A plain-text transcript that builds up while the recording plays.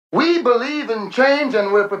We believe in change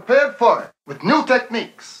and we're prepared for it with new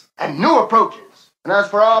techniques and new approaches. And as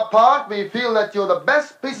for our part, we feel that you're the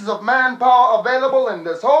best pieces of manpower available in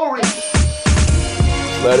this whole region.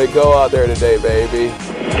 Let it go out there today, baby.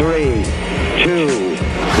 3, 2, 1.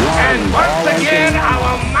 And once again,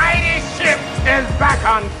 our mighty ship is back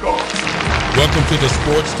on course. Welcome to the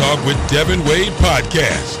Sports Talk with Devin Wade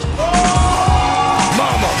podcast. Oh!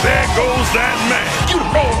 Mama, there goes that man. You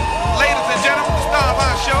the boy. Ladies and gentlemen, the star of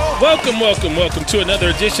our show. Welcome to another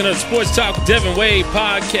edition of the Sports Talk with Devin Wade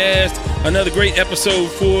podcast. Another great episode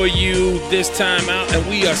for you this time out, and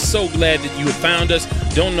we are so glad that you have found us.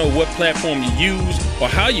 Don't know what platform you use or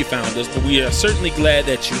how you found us, but we are certainly glad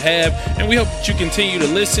that you have, and we hope that you continue to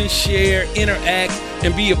listen, share, interact,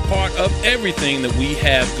 and be a part of everything that we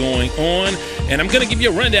have going on. And I'm going to give you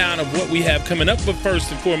a rundown of what we have coming up, but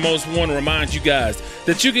first and foremost, I want to remind you guys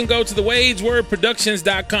that you can go to the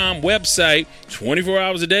WadesWordProductions.com website 24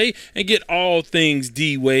 hours a day and get all things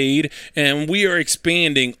D Wade, and we are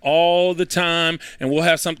expanding all the time, and we'll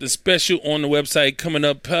have something special on the website coming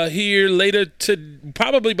up here later, to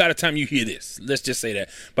probably by the time you hear this. Let's just say that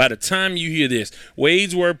by the time you hear this,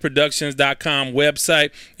 WadesWordProductions.com website.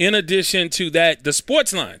 In addition to that, the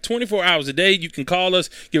sports line 24 hours a day. You can call us,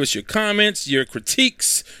 give us your comments, your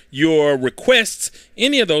critiques, your requests,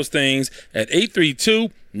 any of those things at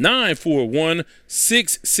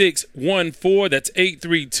 832-941-6614. That's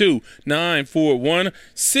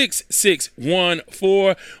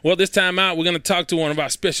 832-941-6614. Well, this time out, we're going to talk to one of our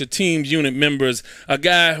special teams unit members, a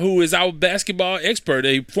guy who is our basketball expert,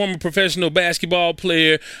 a former professional basketball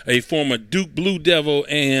player, a former Duke Blue Devil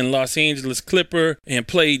and Los Angeles Clipper, and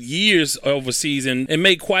played years overseas and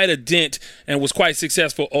made quite a dent and was quite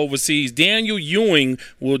successful overseas. Daniel Ewing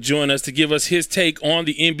will join us to give us his take on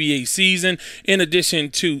the NBA season. In addition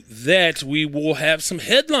to that, we will have some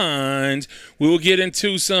headlines. We will get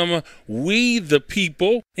into some We the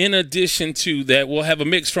People. In addition to that, we'll have a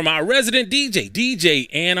mix from our resident DJ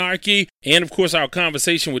Anarchy, and of course our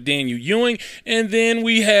conversation with Daniel Ewing. And then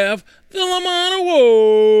we have the Lamont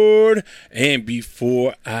Award. And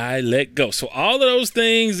before I let go, so all of those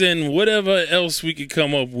things and whatever else we could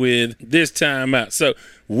come up with this time out. So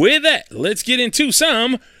with that, let's get into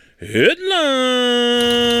some headlines.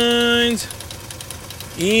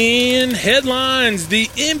 In headlines, the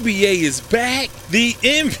NBA is back. The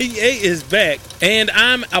NBA is back. And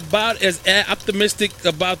I'm about as optimistic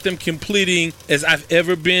about them completing as I've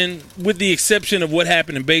ever been, with the exception of what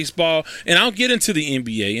happened in baseball. And I'll get into the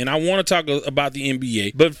NBA, and I want to talk about the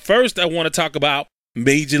NBA. But first, I want to talk about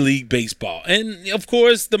Major League Baseball. And, of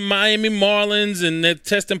course, the Miami Marlins, and they're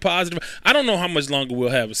testing positive. I don't know how much longer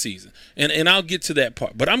we'll have a season, and I'll get to that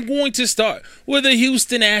part. But I'm going to start with the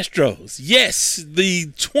Houston Astros. Yes, the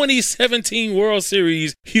 2017 World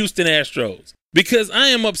Series Houston Astros. Because I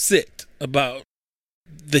am upset about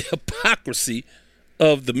the hypocrisy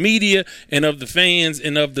of the media and of the fans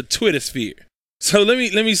and of the Twitter sphere. So let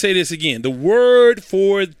me say this again. The word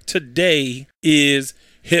for today is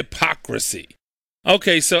hypocrisy.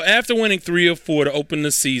 Okay, so after winning 3 of 4 to open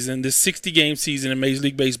the season, this 60-game season in Major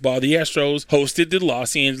League Baseball, the Astros hosted the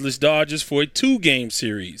Los Angeles Dodgers for a 2-game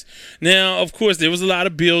series. Now, of course, there was a lot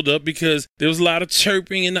of build-up because there was a lot of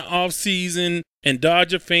chirping in the offseason, and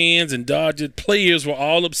Dodger fans and Dodger players were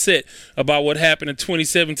all upset about what happened in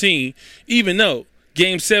 2017, even though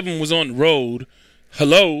Game 7 was on the road.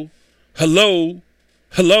 Hello.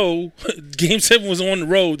 Game 7 was on the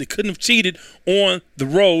road. They couldn't have cheated on the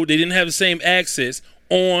road. They didn't have the same access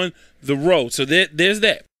on the road. So there's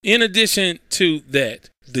that. In addition to that,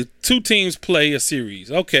 the two teams play a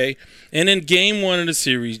series. Okay. And in game 1 of the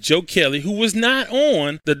series, Joe Kelly, who was not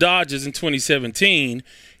on the Dodgers in 2017,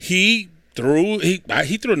 he threw a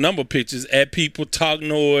number of pitches at people, talk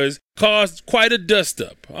noise, caused quite a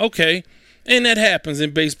dust-up. Okay. And that happens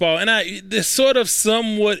in baseball. And it's sort of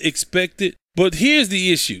somewhat expected. But here's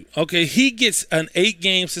the issue. Okay, he gets an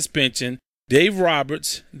 8-game suspension. Dave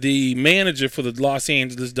Roberts, the manager for the Los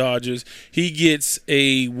Angeles Dodgers, he gets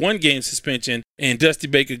a 1-game suspension, and Dusty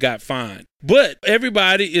Baker got fined. But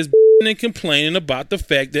everybody is and complaining about the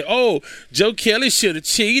fact that, Joe Kelly should have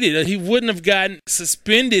cheated. He wouldn't have gotten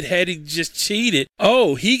suspended had he just cheated.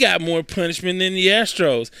 He got more punishment than the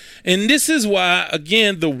Astros. And this is why,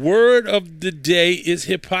 again, the word of the day is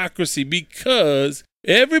hypocrisy, because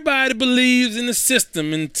everybody believes in the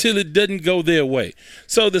system until it doesn't go their way.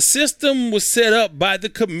 So the system was set up by the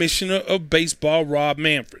commissioner of baseball, Rob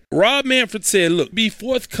Manfred. Rob Manfred said, look, be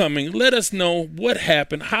forthcoming. Let us know what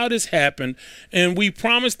happened, how this happened, and we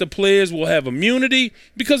promise the players will have immunity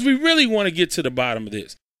because we really want to get to the bottom of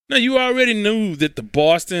this. Now, you already knew that the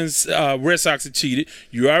Boston Red Sox had cheated.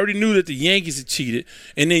 You already knew that the Yankees had cheated.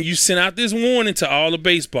 And then you sent out this warning to all of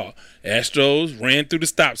baseball. Astros ran through the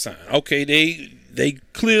stop sign. Okay, they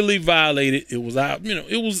clearly violated. It was out,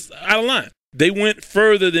 it was out of line. They went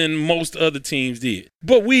further than most other teams did.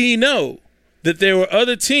 But we know that there were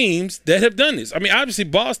other teams that have done this. I mean, obviously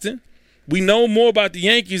Boston. We know more about the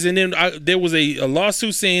Yankees, and then there was a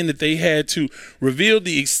lawsuit saying that they had to reveal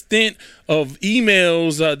the extent of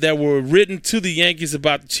emails that were written to the Yankees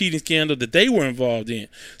about the cheating scandal that they were involved in.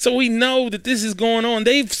 So we know that this is going on.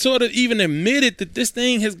 They've sort of even admitted that this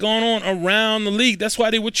thing has gone on around the league. That's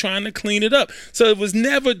why they were trying to clean it up. So it was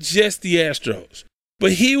never just the Astros.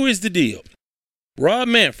 But here is the deal. Rob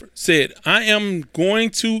Manfred said, I am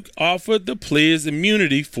going to offer the players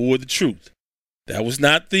immunity for the truth. That was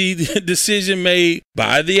not the decision made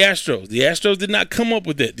by the Astros. The Astros did not come up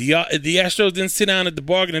with that. The Astros didn't sit down at the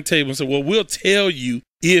bargaining table and say, well, we'll tell you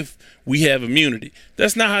if we have immunity.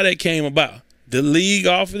 That's not how that came about. The league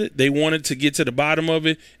offered it. They wanted to get to the bottom of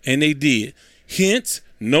it, and they did. Hence,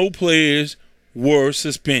 no players were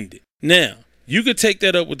suspended. Now, you could take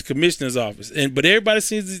that up with the commissioner's office, but everybody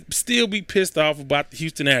seems to still be pissed off about the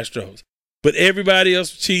Houston Astros. But everybody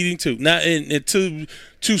else was cheating too, not and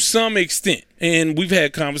to some extent. And we've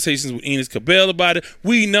had conversations with Enos Cabell about it.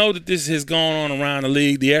 We know that this has gone on around the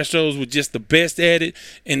league. The Astros were just the best at it,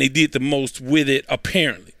 and they did the most with it,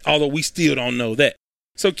 apparently, although we still don't know that.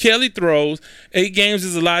 So Kelly throws. 8 games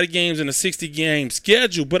is a lot of games in a 60-game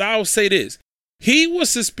schedule, but I will say this. He was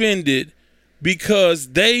suspended because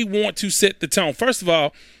they want to set the tone. First of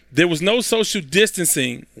all, there was no social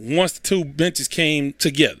distancing once the two benches came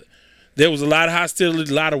together. There was a lot of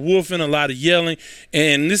hostility, a lot of woofing, a lot of yelling,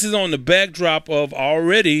 and this is on the backdrop of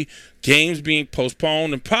already games being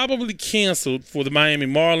postponed and probably canceled for the Miami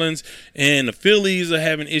Marlins, and the Phillies are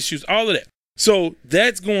having issues, all of that. So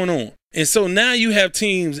that's going on. And so now you have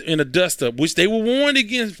teams in a dust-up, which they were warned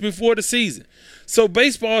against before the season. So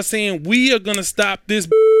baseball is saying, we are going to stop this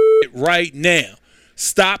right now.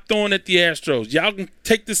 Stop throwing at the Astros. Y'all can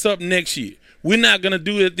take this up next year. We're not going to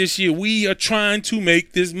do it this year. We are trying to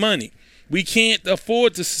make this money. We can't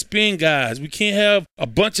afford to suspend guys. We can't have a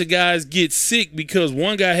bunch of guys get sick because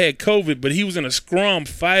one guy had COVID, but he was in a scrum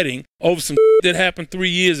fighting over some that happened 3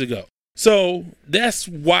 years ago. So that's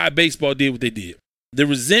why baseball did what they did. The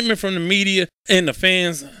resentment from the media and the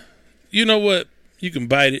fans, you know what? You can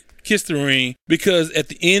bite it, kiss the ring, because at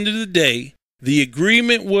the end of the day, the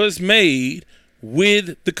agreement was made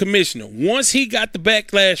with the commissioner. Once he got the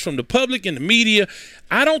backlash from the public and the media,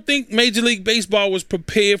 I don't think Major League Baseball was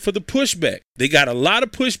prepared for the pushback. They got a lot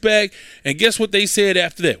of pushback, and guess what they said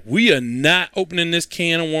after that? We are not opening this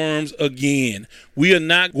can of worms again. We are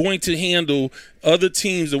not going to handle other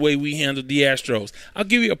teams the way we handled the Astros. I'll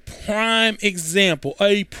give you a prime example.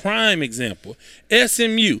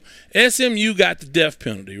 SMU. SMU got the death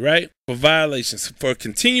penalty, right? For violations, for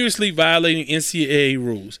continuously violating NCAA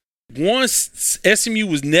rules. Once SMU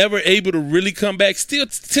was never able to really come back, still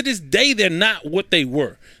to this day, they're not what they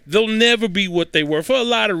were. They'll never be what they were for a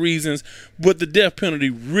lot of reasons, but the death penalty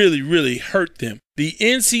really, really hurt them. The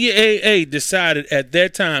NCAA decided at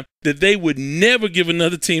that time that they would never give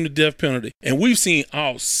another team the death penalty. And we've seen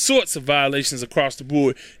all sorts of violations across the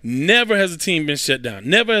board. Never has a team been shut down.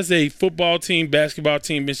 Never has a football team, basketball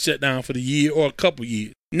team been shut down for the year or a couple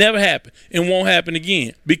years. Never happened and won't happen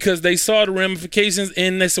again because they saw the ramifications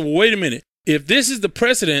and they said, well, wait a minute. If this is the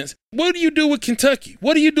precedence, what do you do with Kentucky?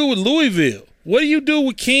 What do you do with Louisville? What do you do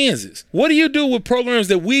with Kansas? What do you do with programs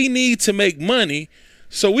that we need to make money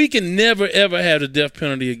so we can never, ever have the death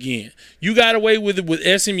penalty again? You got away with it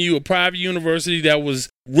with SMU, a private university that was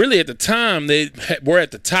really at the time, they were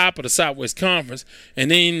at the top of the Southwest Conference.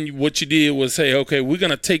 And then what you did was say, okay, we're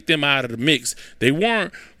going to take them out of the mix. They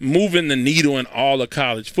weren't moving the needle in all of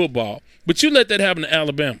college football. But you let that happen to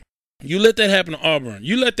Alabama. You let that happen to Auburn.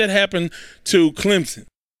 You let that happen to Clemson.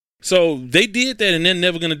 So they did that, and they're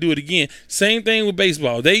never going to do it again. Same thing with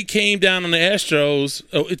baseball. They came down on the Astros,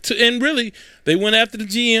 and really, they went after the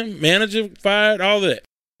GM, manager fired, all that.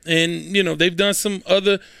 And, you know, they've done some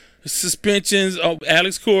other suspensions of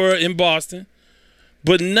Alex Cora in Boston,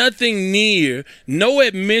 but nothing near, no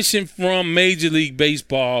admission from Major League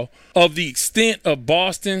Baseball of the extent of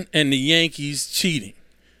Boston and the Yankees cheating.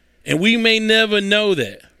 And we may never know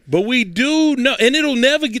that. But we do know, and it'll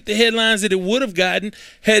never get the headlines that it would have gotten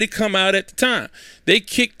had it come out at the time. They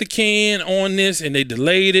kicked the can on this, and they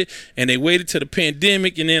delayed it, and they waited till the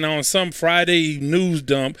pandemic, and then on some Friday news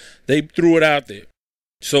dump, they threw it out there.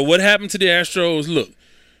 So what happened to the Astros? Look,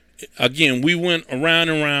 again, we went around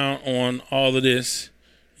and around on all of this.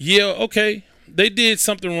 Yeah, okay, They did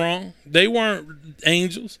something wrong. They weren't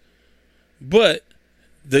angels. But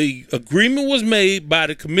the agreement was made by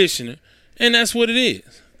the commissioner, and that's what it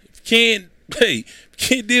is. If you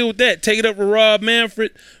can't deal with that, take it up with Rob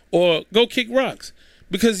Manfred or go kick rocks.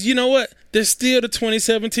 Because you know what? They're still the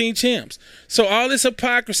 2017 champs. So all this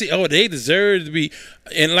hypocrisy, they deserve to be.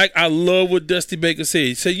 And like I love what Dusty Baker said.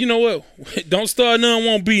 He said, you know what? Don't start none,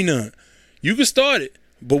 won't be none. You can start it,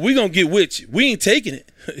 but we're going to get with you. We ain't taking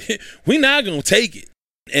it. We're not going to take it.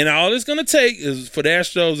 And all it's going to take is for the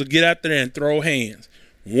Astros to get out there and throw hands.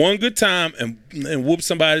 One good time and whoop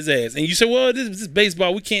somebody's ass. And you say, well, this is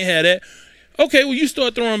baseball. We can't have that. Okay, well, you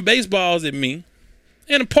start throwing baseballs at me.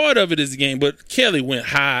 And a part of it is the game. But Kelly went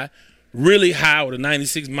high, really high with a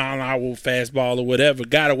 96-mile-an-hour fastball or whatever,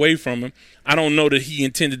 got away from him. I don't know that he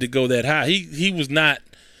intended to go that high. He was not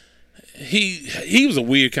 – he was a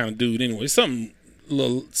weird kind of dude anyway. Something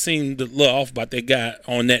seemed a little off about that guy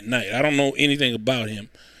on that night. I don't know anything about him.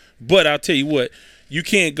 But I'll tell you what, you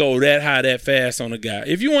can't go that high that fast on a guy.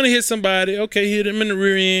 If you want to hit somebody, okay, hit him in the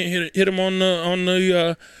rear end, hit him on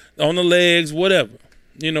the legs, whatever.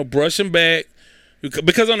 Brush him back.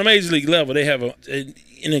 Because on the major league level, they have an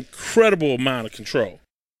incredible amount of control.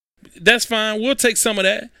 That's fine. We'll take some of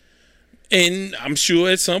that. And I'm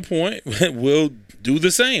sure at some point we'll do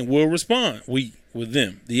the same. We'll respond. With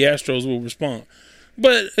them. The Astros will respond.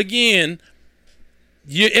 But again,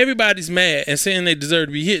 everybody's mad and saying they deserve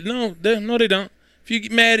to be hit. No, they don't. If you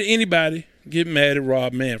get mad at anybody, get mad at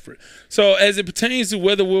Rob Manfred. So as it pertains to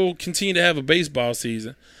whether we'll continue to have a baseball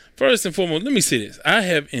season, first and foremost, let me say this. I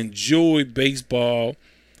have enjoyed baseball.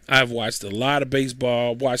 I've watched a lot of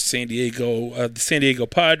baseball. Watched the San Diego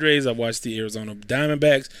Padres. I've watched the Arizona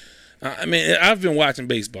Diamondbacks. I've been watching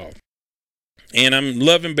baseball. And I'm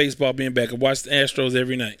loving baseball being back. I watch the Astros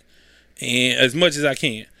every night, and as much as I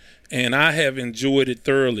can. And I have enjoyed it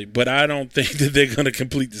thoroughly, but I don't think that they're going to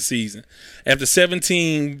complete the season. After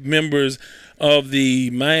 17 members of the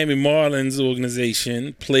Miami Marlins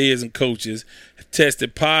organization, players and coaches,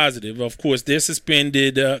 tested positive, of course, they're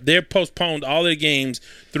suspended. They're postponed all their games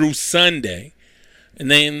through Sunday. And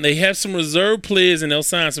then they have some reserve players, and they'll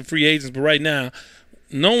sign some free agents. But right now,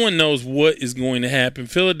 no one knows what is going to happen.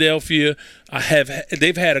 Philadelphia,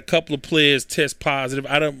 they've had a couple of players test positive.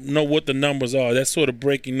 I don't know what the numbers are. That's sort of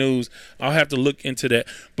breaking news. I'll have to look into that.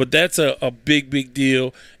 But that's a big, big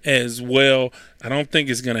deal as well. I don't think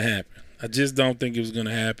it's going to happen. I just don't think it was going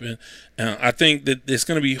to happen. I think that it's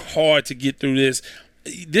going to be hard to get through this.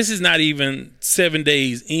 This is not even 7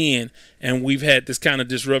 days in, and we've had this kind of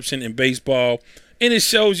disruption in baseball. And it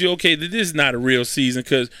shows you, okay, that this is not a real season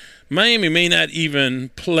because Miami may not even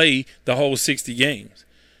play the whole 60 games.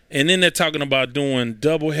 And then they're talking about doing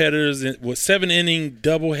doubleheaders with 7-inning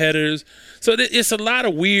doubleheaders. So it's a lot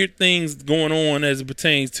of weird things going on as it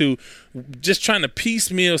pertains to just trying to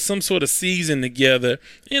piecemeal some sort of season together.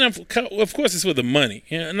 And of course, it's for the money.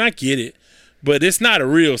 And I get it. But it's not a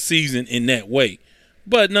real season in that way.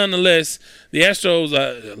 But nonetheless, the Astros,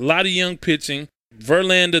 a lot of young pitching.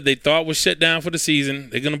 Verlander, they thought was shut down for the season.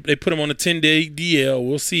 They put him on a 10-day DL.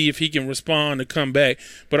 We'll see if he can respond and come back.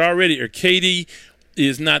 But already, Urquidy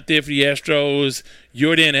is not there for the Astros.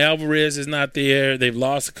 Yordan Alvarez is not there. They've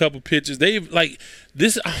lost a couple pitchers. They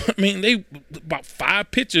about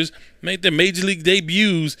 5 pitchers made their major league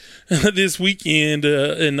debuts this weekend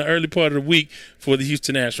in the early part of the week for the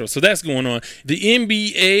Houston Astros. So that's going on. The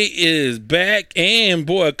NBA is back, and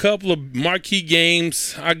boy, a couple of marquee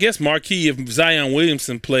games. I guess marquee if Zion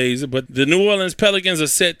Williamson plays, but the New Orleans Pelicans are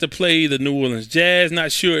set to play the New Orleans Jazz.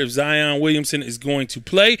 Not sure if Zion Williamson is going to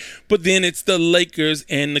play, but then it's the Lakers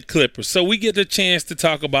and the Clippers. So we get the chance to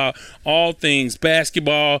talk about all things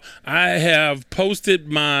basketball. I have posted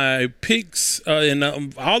my picks, and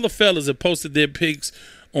all the fellas have posted their picks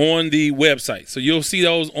on the website. So you'll see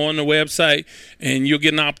those on the website, and you'll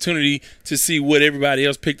get an opportunity to see what everybody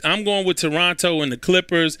else picked. I'm going with Toronto and the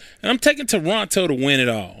Clippers, and I'm taking Toronto to win it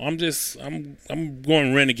all. I'm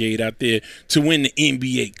going Renegade out there to win the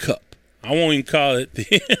NBA Cup. I won't even call it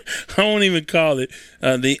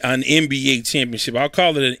an NBA championship. I'll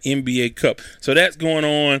call it an NBA Cup. So that's going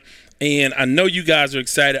on. And I know you guys are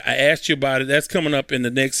excited. I asked you about it. That's coming up in the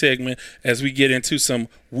next segment as we get into some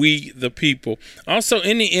We the People. Also,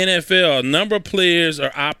 in the NFL, a number of players are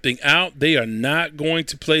opting out. They are not going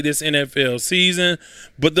to play this NFL season.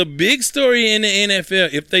 But the big story in the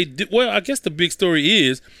NFL, if they do, well, I guess the big story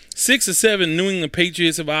is 6 or 7 New England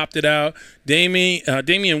Patriots have opted out.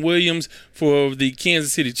 Damian Williams for the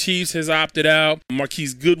Kansas City Chiefs has opted out.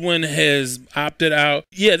 Marquise Goodwin has opted out.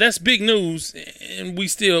 Yeah, that's big news, and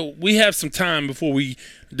we have some time before we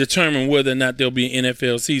determine whether or not there'll be an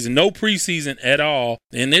NFL season. No preseason at all,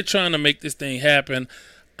 and they're trying to make this thing happen.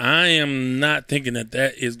 I am not thinking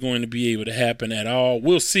that is going to be able to happen at all.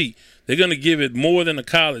 We'll see. They're going to give it more than a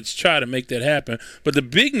college try to make that happen. But the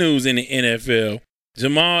big news in the NFL,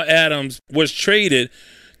 Jamal Adams was traded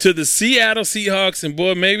to the Seattle Seahawks, and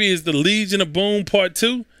boy, maybe it's the Legion of Boom Part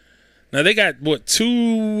 2. Now, they got,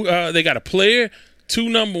 they got a player, 2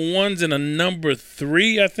 number 1s and a number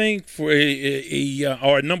 3, I think, for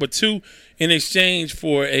or a number 2 in exchange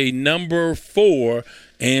for a number 4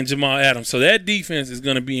 and Jamal Adams. So that defense is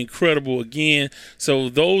going to be incredible again. So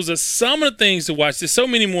those are some of the things to watch. There's so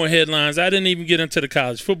many more headlines. I didn't even get into the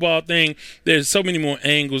college football thing. There's so many more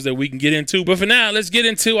angles that we can get into. But for now, let's get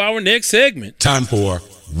into our next segment. Time for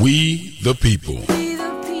We the People.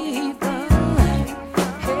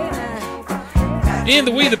 In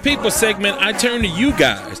the We the People segment, I turn to you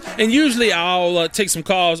guys. And usually I'll take some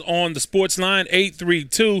calls on the sports line,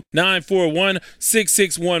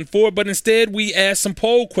 832-941-6614. But instead, we ask some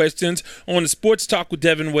poll questions on the Sports Talk with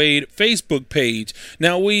Devin Wade Facebook page.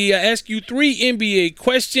 Now, we ask you 3 NBA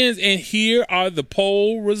questions, and here are the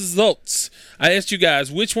poll results. I asked you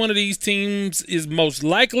guys, which one of these teams is most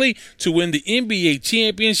likely to win the NBA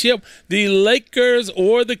championship, the Lakers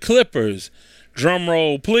or the Clippers? Drum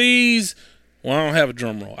roll, please. Well, I don't have a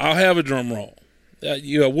drum roll. I'll have a drum roll.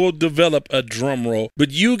 We'll develop a drum roll.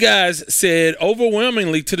 But you guys said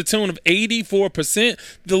overwhelmingly, to the tune of 84%,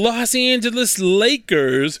 the Los Angeles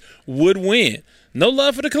Lakers would win. No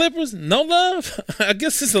love for the Clippers? No love? I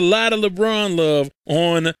guess it's a lot of LeBron love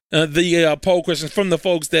on the poll questions from the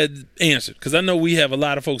folks that answered, because I know we have a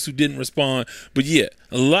lot of folks who didn't respond. But yeah,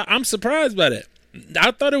 I'm surprised by that.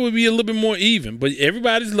 I thought it would be a little bit more even, but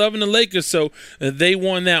everybody's loving the Lakers, so they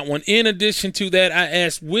won that one. In addition to that, I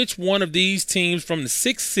asked which one of these teams from the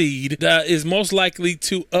 6th seed is most likely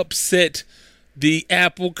to upset the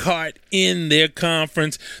apple cart in their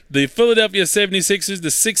conference. The Philadelphia 76ers, the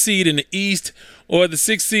 6th seed in the East, or the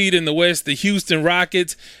 6th seed in the West, the Houston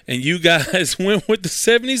Rockets. And you guys went with the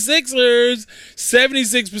 76ers.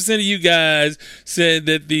 76% of you guys said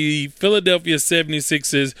that the Philadelphia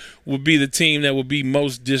 76ers would be the team that would be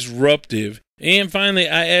most disruptive. And finally,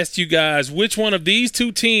 I asked you guys, which one of these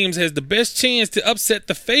 2 teams has the best chance to upset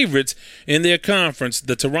the favorites in their conference,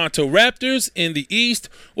 the Toronto Raptors in the East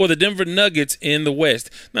or the Denver Nuggets in the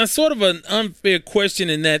West? Now, sort of an unfair question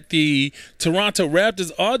in that the Toronto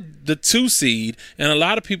Raptors are the 2 seed, and a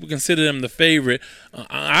lot of people consider them the favorite.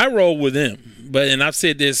 I roll with them. And I've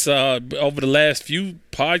said this over the last few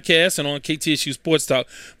podcasts and on KTSU Sports Talk,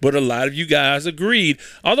 but a lot of you guys agreed.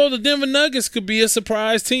 Although the Denver Nuggets could be a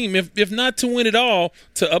surprise team, if not to win it all,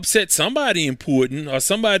 to upset somebody important or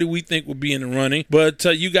somebody we think would be in the running. But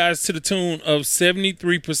you guys, to the tune of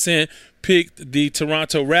 73%, picked the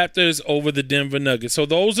Toronto Raptors over the Denver Nuggets. So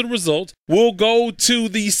those are the results. We'll go to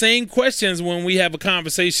the same questions when we have a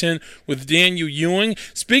conversation with Daniel Ewing.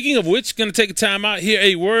 Speaking of which, going to take a time out here,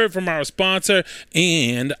 a word from our sponsor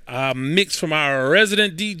and a mix from our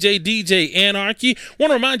resident DJ Anarchy.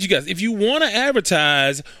 Want to remind you guys, if you want to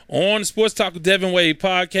advertise on Sports Talk with Devin Wade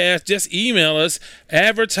podcast, just email us,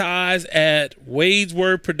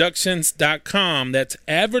 advertise@wadeswordproductions.com. That's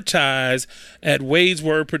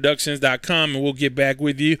advertise@wadeswordproductions.com. And we'll get back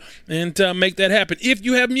with you and make that happen. If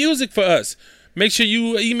you have music for us, make sure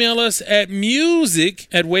you email us at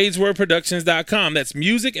music@wadeswordproductions.com. That's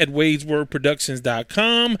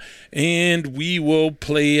music@wadeswordproductions.com, and we will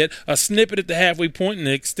play it, a snippet at the halfway point, an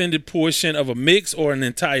extended portion of a mix or an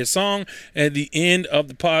entire song at the end of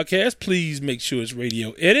the podcast. Please make sure it's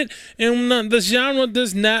radio edit, and the genre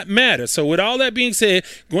does not matter. So with all that being said,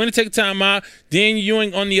 going to take a time out, Daniel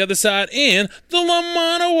Ewing on the other side, and the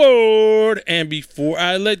Lamont Award. And before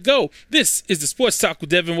I let go, this is the Sports Talk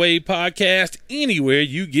with Devin Wade podcast, anywhere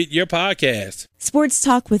you get your podcast. Sports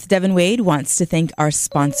Talk with Devin Wade wants to thank our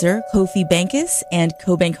sponsor, Kofi Bankus and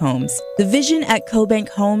CoBank Homes. The vision at CoBank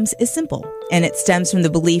Homes is simple, and it stems from the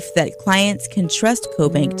belief that clients can trust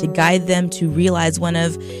CoBank to guide them to realize one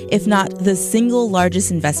of, if not the single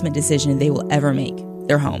largest investment decision they will ever make,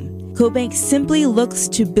 their home. CoBank simply looks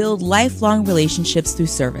to build lifelong relationships through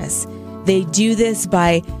service. They do this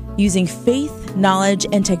by using faith, knowledge,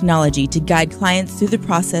 and technology to guide clients through the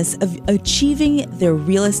process of achieving their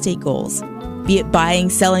real estate goals. Be it buying,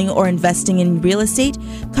 selling, or investing in real estate,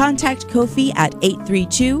 contact Kofi at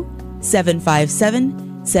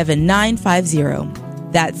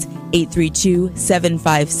 832-757-7950. That's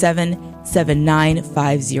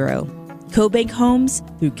 832-757-7950. CoBank Homes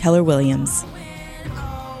through Keller Williams.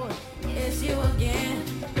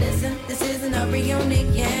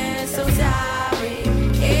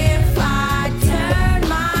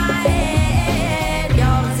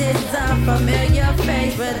 familiar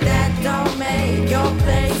face, but that don't make your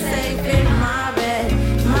place safe in my bed,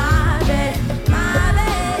 my bed, my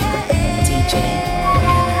bed. DJ.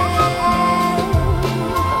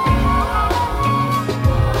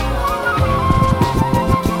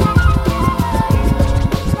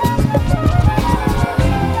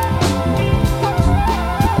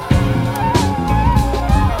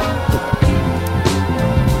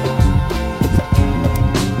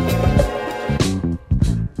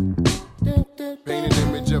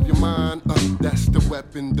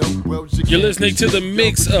 You're listening to the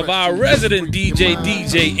mix of our resident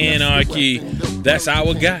DJ Anarchy. That's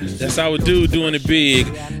our guy. That's our dude doing it big.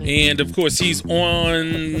 And of course, he's on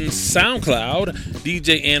SoundCloud,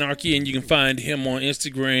 DJ Anarchy, and you can find him on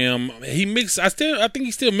Instagram. I think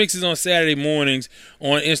he still mixes on Saturday mornings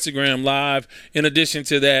on Instagram Live. In addition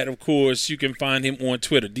to that, of course, you can find him on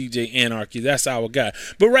Twitter, DJ Anarchy. That's our guy.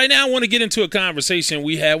 But right now, I want to get into a conversation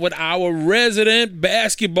we had with our resident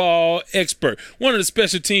basketball expert, one of the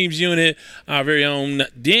special teams unit, our very own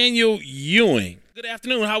Daniel Ewing. Good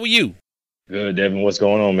afternoon. How are you? Good, Devin. What's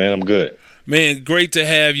going on, man? I'm good. Man, great to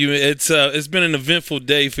have you. It's been an eventful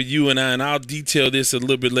day for you and I'll detail this a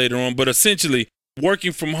little bit later on. But essentially,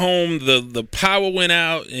 working from home, the power went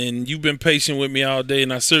out, and you've been patient with me all day,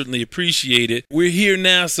 and I certainly appreciate it. We're here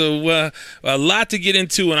now, so a lot to get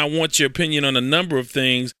into, and I want your opinion on a number of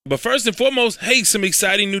things. But first and foremost, hey, some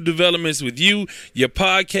exciting new developments with you. Your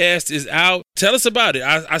podcast is out. Tell us about it.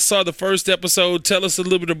 I saw the first episode. Tell us a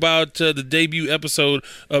little bit about the debut episode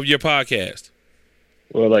of your podcast.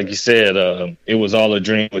 Well, like you said, It Was All a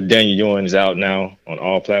Dream with Daniel Ewing is out now on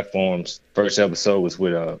all platforms. First episode was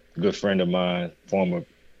with a good friend of mine, former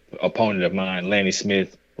opponent of mine, Lanny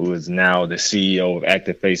Smith, who is now the CEO of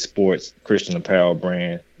Active Face Sports, Christian apparel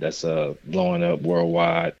brand that's blowing up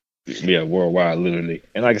worldwide. Yeah, worldwide, literally.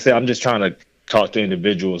 And like I said, I'm just trying to talk to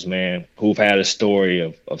individuals, man, who've had a story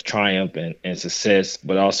of triumph and success,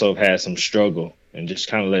 but also have had some struggle, and just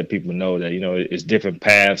kind of let people know that, it's different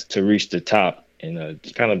paths to reach the top. And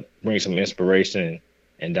just kind of bring some inspiration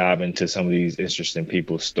and dive into some of these interesting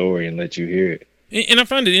people's story and let you hear it. And I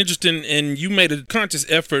find it interesting, and you made a conscious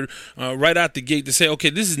effort right out the gate to say, okay,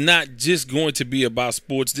 this is not just going to be about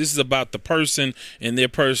sports. This is about the person and their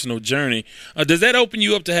personal journey. Does that open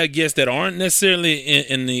you up to have guests that aren't necessarily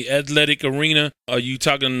in the athletic arena? Are you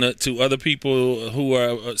talking to other people who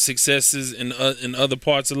are successes in other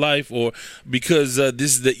parts of life? Or because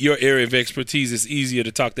this is your area of expertise, it's easier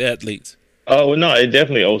to talk to athletes? Well, no, it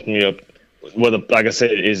definitely opens me up. Well, like I said,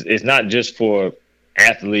 it's not just for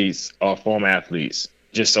athletes or former athletes.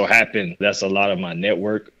 Just so happen that's a lot of my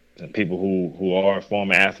network and people who are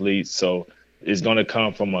former athletes. So it's going to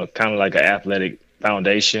come from a kind of like an athletic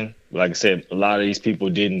foundation. Like I said, a lot of these people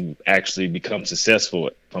didn't actually become successful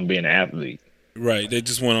from being an athlete. Right, they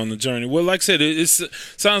just went on the journey. Well, like I said, it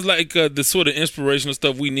sounds like the sort of inspirational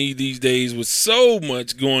stuff we need these days with so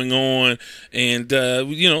much going on. And,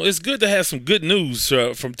 it's good to have some good news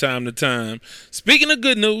from time to time. Speaking of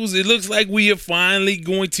good news, it looks like we are finally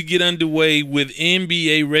going to get underway with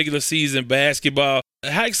NBA regular season basketball.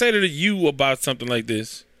 How excited are you about something like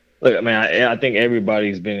this? Look, man, I think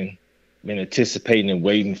everybody's been anticipating and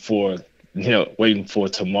waiting for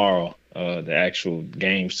tomorrow. The actual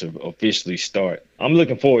games to officially start. I'm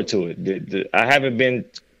looking forward to it. I haven't been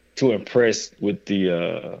too impressed with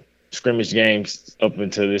the scrimmage games up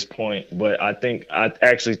until this point, but I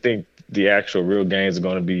actually think the actual real games are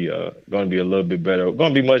going to be a little bit better.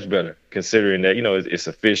 Going to be much better, considering that it's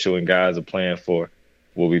official and guys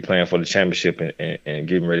will be playing for the championship and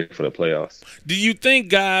getting ready for the playoffs. Do you think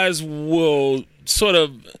guys will sort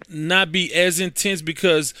of not be as intense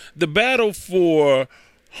because the battle for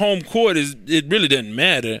home court it really doesn't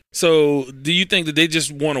matter? So do you think that they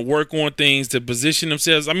just want to work on things to position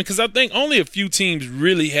themselves? I mean, because I think only a few teams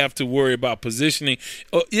really have to worry about positioning.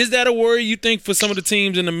 Is that a worry, you think, for some of the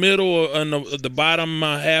teams in the middle or in the bottom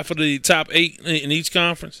half of the top 8 in each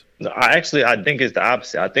conference? No, I think it's the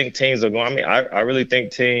opposite. I think teams are going. I really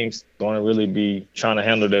think teams going to really be trying to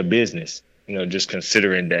handle their business. Just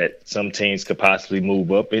considering that some teams could possibly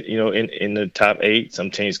move up, in the top 8,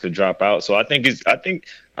 some teams could drop out. So I think these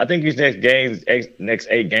next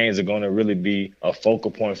 8 games are going to really be a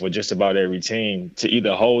focal point for just about every team to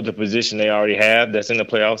either hold the position they already have that's in the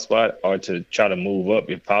playoff spot or to try to move up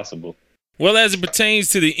if possible. Well, as it pertains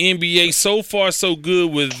to the NBA, so far so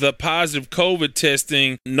good with the positive COVID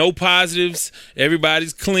testing. No positives.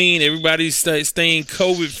 Everybody's clean. Everybody's staying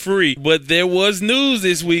COVID-free. But there was news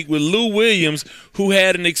this week with Lou Williams, who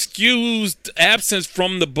had an excused absence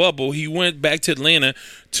from the bubble. He went back to Atlanta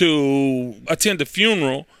to attend the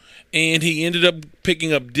funeral. and he ended up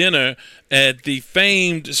picking up dinner at the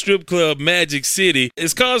famed strip club Magic City.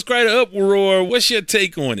 It's caused quite an uproar. What's your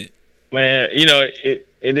take on it? Man, it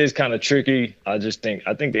is kind of tricky. I think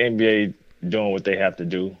the NBA doing what they have to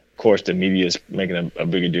do. Of course, the media is making a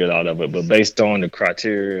bigger deal out of it, but based on the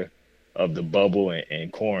criteria of the bubble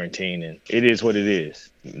and quarantine, and it is what it is.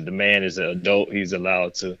 The man is an adult. He's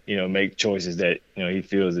allowed to, make choices that, he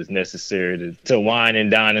feels is necessary to wine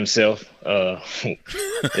and dine himself.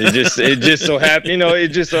 It just so happened, it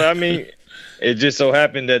just so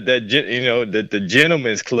happened that the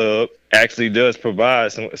Gentlemen's Club actually does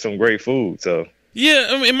provide some great food. So. Yeah,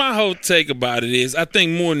 I mean, my whole take about it is I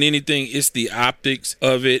think more than anything, it's the optics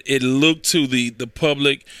of it. It looked to the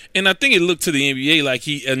public, and I think it looked to the NBA like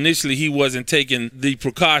he wasn't taking the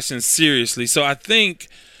precautions seriously. So I think,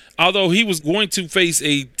 although he was going to face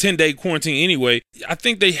a 10-day quarantine anyway, I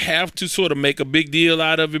think they have to sort of make a big deal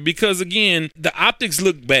out of it because, again, the optics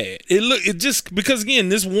look bad. Because, again,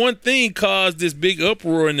 this one thing caused this big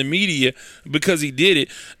uproar in the media because he did it.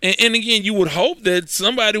 And again, you would hope that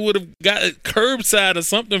somebody would have got a curbside or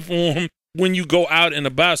something for him when you go out and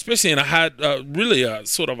about, especially in a hot,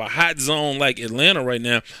 sort of a hot zone like Atlanta right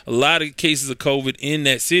now. A lot of cases of COVID in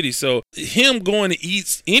that city. So him going to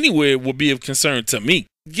eat anywhere would be of concern to me.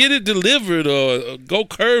 Get it delivered or go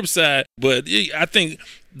curbside. But I think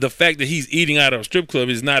the fact that he's eating out of a strip club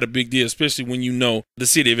is not a big deal, especially when you know the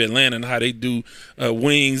city of Atlanta and how they do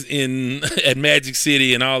wings at Magic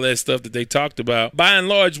City and all that stuff that they talked about. By and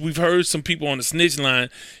large, we've heard some people on the snitch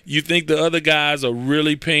line. You think the other guys are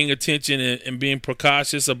really paying attention and being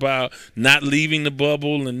precautious about not leaving the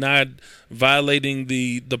bubble and not violating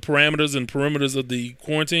the parameters and perimeters of the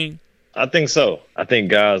quarantine? I think so. I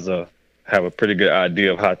think guys have a pretty good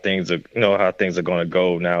idea of how things are going to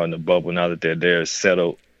go now in the bubble. Now that they're there,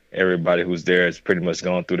 settled. Everybody who's there has pretty much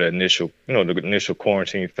gone through the initial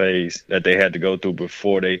quarantine phase that they had to go through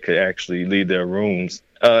before they could actually leave their rooms.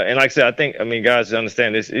 And like I said, guys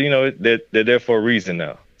understand this. They're there for a reason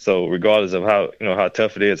now. So regardless of how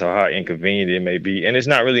tough it is or how inconvenient it may be, and it's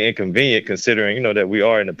not really inconvenient considering that we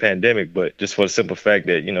are in a pandemic, but just for the simple fact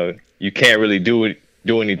that you can't really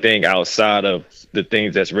do anything outside of the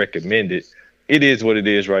things that's recommended. It is what it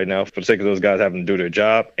is right now for the sake of those guys having to do their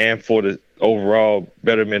job and for the overall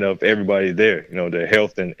betterment of everybody there, the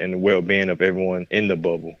health and the well-being of everyone in the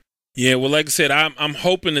bubble. Yeah, well, like I said, I'm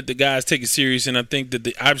hoping that the guys take it serious, and I think that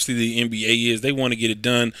obviously the NBA they want to get it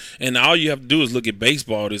done. And all you have to do is look at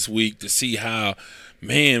baseball this week to see how,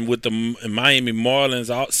 man, with the Miami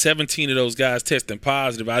Marlins, 17 of those guys testing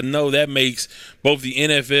positive. I know that makes both the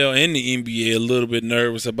NFL and the NBA a little bit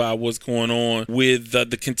nervous about what's going on with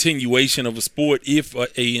the continuation of a sport if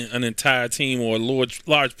an entire team or a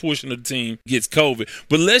large portion of the team gets COVID.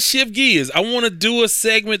 But let's shift gears. I want to do a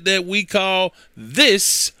segment that we call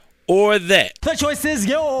This or That. The choice is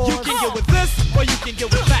yours. You can get with this or you can get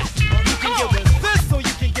with that. You can get with this or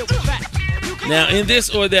you can get with that. Now, in This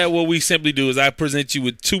or That, what we simply do is I present you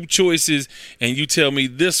with two choices, and you tell me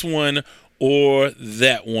this one or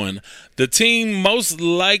that one. The team most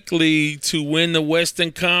likely to win the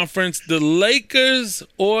Western Conference, the Lakers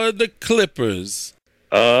or the Clippers?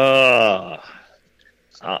 I'm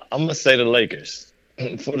going to say the Lakers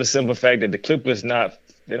for the simple fact that the Clippers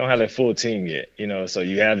they don't have their full team yet, so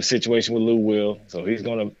you have the situation with Lou Will. So he's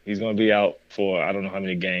going to be out for, I don't know how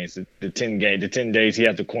many games, the 10 days he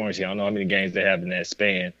has to quarantine. I don't know how many games they have in that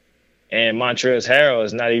span. And Montrezl Harrell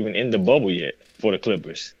is not even in the bubble yet for the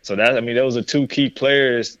Clippers. So those are two key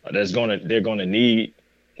players they're going to need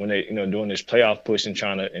when they, doing this playoff push and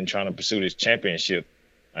trying to pursue this championship.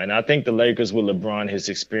 And I think the Lakers with LeBron, his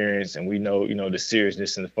experience, and we know, the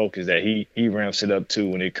seriousness and the focus that he ramps it up to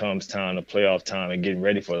when it comes time to playoff time and getting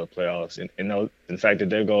ready for the playoffs. And the fact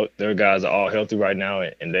that their guys are all healthy right now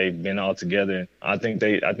and they've been all together, I think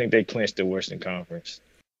they clinched the Western Conference.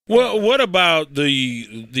 Well, what about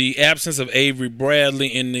the absence of Avery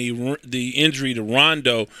Bradley and the injury to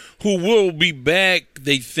Rondo, who will be back,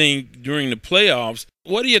 they think, during the playoffs?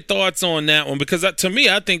 What are your thoughts on that one? Because to me,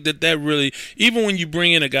 I think that really, even when you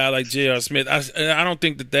bring in a guy like J.R. Smith, I don't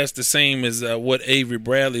think that that's the same as what Avery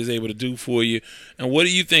Bradley is able to do for you. And what do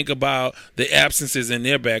you think about the absences in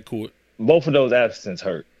their backcourt? Both of those absences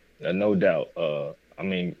hurt, no doubt.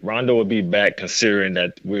 Rondo will be back considering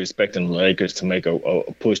that we're expecting the Lakers to make a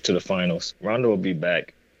push to the finals. Rondo will be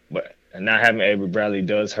back, but not having Avery Bradley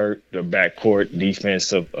does hurt the backcourt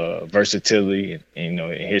defensive versatility and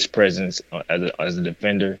his presence as a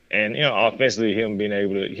defender. And, offensively, him being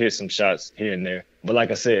able to hit some shots here and there. But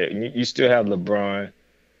like I said, you still have LeBron,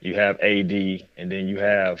 you have AD, and then you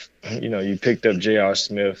have, you picked up J.R.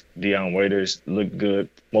 Smith, Deion Waiters looked good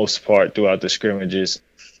most part throughout the scrimmages.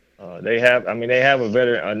 They have a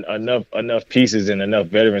veteran enough pieces and enough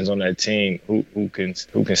veterans on that team who can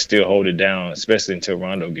still hold it down, especially until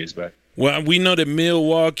Rondo gets back. Well, we know that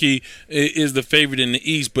Milwaukee is the favorite in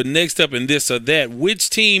the East, but next up in this or that, which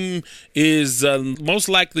team is most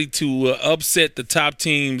likely to upset the top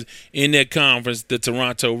teams in that conference, the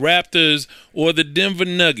Toronto Raptors or the Denver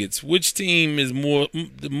Nuggets? Which team is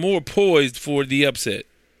more poised for the upset?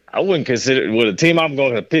 I wouldn't consider the team I'm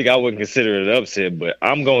going to pick. I wouldn't consider it an upset, but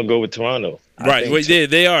I'm going to go with Toronto. Right,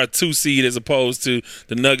 they are a 2 seed as opposed to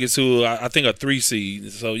the Nuggets, who I think are 3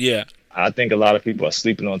 seed. So yeah. I think a lot of people are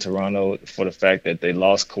sleeping on Toronto for the fact that they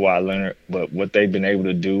lost Kawhi Leonard, but what they've been able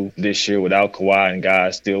to do this year without Kawhi and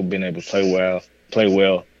guys still been able to play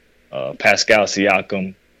well. Pascal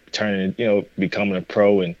Siakam becoming a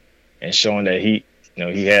pro and showing that he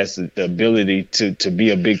has the ability to be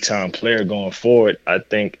a big time player going forward. I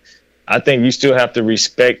think you still have to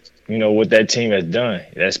respect what that team has done.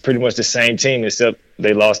 That's pretty much the same team, except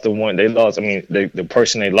they lost the one they lost. I mean, the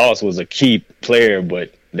person they lost was a key player,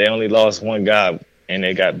 but they only lost one guy, and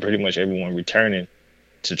they got pretty much everyone returning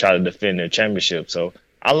to try to defend their championship. So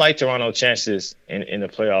I like Toronto's chances in the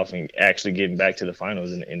playoff and actually getting back to the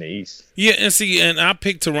finals in the East. Yeah, and I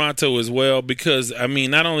picked Toronto as well because, I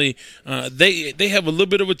mean, not only they have a little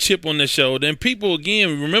bit of a chip on their shoulder. And people,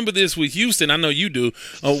 again, remember this with Houston. I know you do.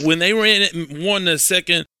 When they won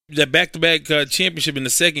that back-to-back championship in the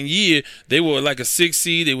second year, they were like a 6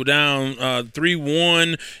 seed. They were down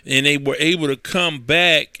 3-1, and they were able to come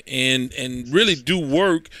back and really do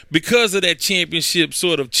work because of that championship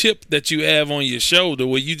sort of chip that you have on your shoulder,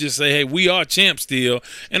 where you just say, hey, we are champs still.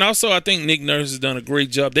 And also, I think Nick Nurse has done a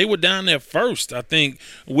great job. They were down there first, I think,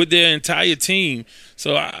 with their entire team.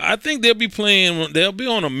 So I think they'll be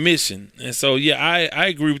on a mission. And so, yeah, I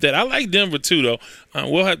agree with that. I like Denver too, though.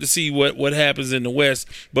 We'll have to see what happens in the West.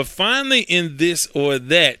 But finally, in this or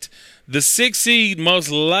that, the 6 seed most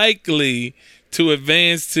likely to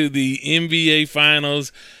advance to the NBA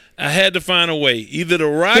Finals, I had to find a way. Either the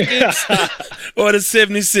Rockets or the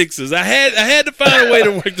 76ers. I had to find a way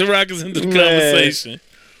to work the Rockets into the conversation.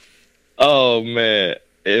 Oh, man.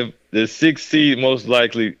 If the 6 seed most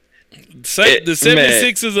likely – the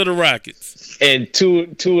 76ers or the Rockets. And two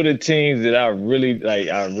of the teams that I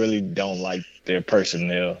really don't like their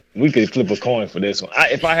personnel. We could flip a coin for this one.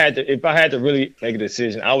 If I had to really make a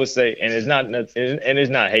decision, I would say, and it's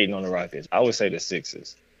not hating on the Rockets, I would say the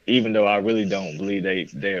Sixers. Even though I really don't believe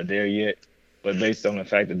they're there yet, but based on the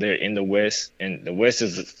fact that they're in the West, and the West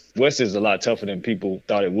is a lot tougher than people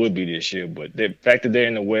thought it would be this year. But the fact that they're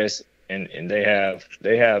in the West. And they have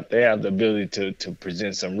the ability to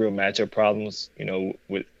present some real matchup problems,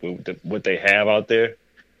 with what they have out there.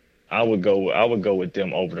 I would go with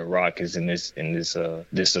them over the Rockets in this or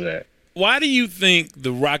that. Why do you think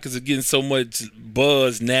the Rockets are getting so much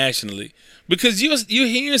buzz nationally? Because you're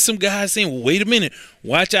hearing some guys saying, well, wait a minute,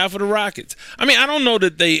 watch out for the Rockets. I mean, I don't know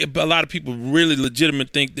that a lot of people really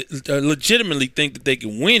legitimately think that they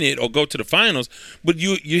can win it or go to the finals, but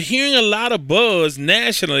you're hearing a lot of buzz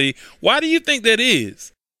nationally. Why do you think that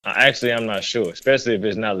is? Actually, I'm not sure, especially if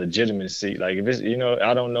it's not legitimacy. Like if it's,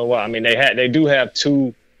 I don't know why. I mean, they do have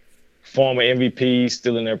 2 former MVPs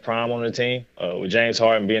still in their prime on the team, with James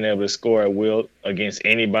Harden being able to score at will against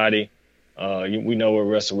anybody. We know what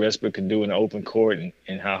Russell Westbrook can do in the open court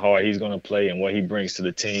and how hard he's going to play and what he brings to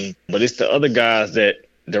the team. But it's the other guys that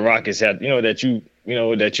the Rockets have, that you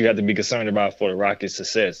have to be concerned about for the Rockets'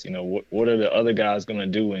 success. What are the other guys going to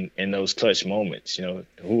do in those clutch moments?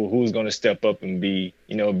 Who's going to step up and be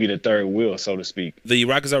the third wheel, so to speak. The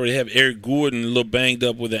Rockets already have Eric Gordon a little banged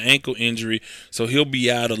up with an ankle injury, so he'll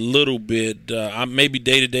be out a little bit. Maybe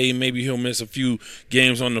day-to-day, maybe he'll miss a few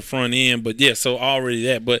games on the front end. But, yeah, so already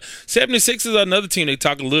that. But 76ers are another team they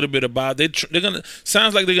talk a little bit about.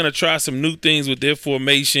 Sounds like they're going to try some new things with their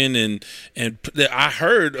formation. And I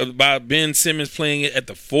heard about Ben Simmons playing it at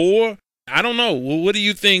the 4. I don't know. Well, what do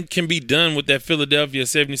you think can be done with that Philadelphia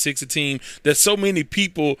 76er team that so many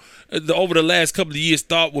people over the last couple of years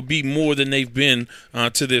thought would be more than they've been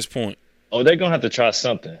to this point? Oh, they're gonna have to try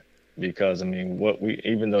something because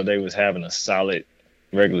even though they was having a solid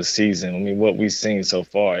regular season, what we've seen so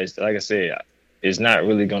far is, like I said, it's not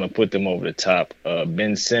really gonna put them over the top.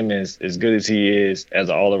 Ben Simmons, as good as he is as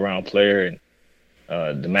an all-around player, and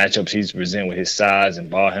the matchups he's present with his size and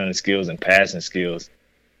ball handling skills and passing skills.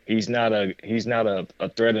 He's not a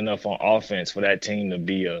threat enough on offense for that team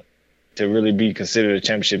to really be considered a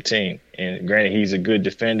championship team. And granted, he's a good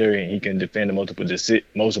defender and he can defend the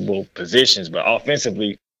multiple positions, but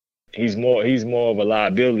offensively, he's more of a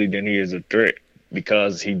liability than he is a threat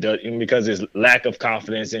because his lack of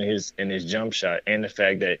confidence in his jump shot and the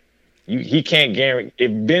fact that He can't guarantee.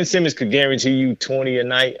 If Ben Simmons could guarantee you 20 a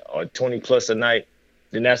night or 20 plus a night,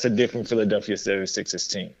 then that's a different Philadelphia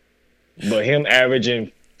 76ers team. But him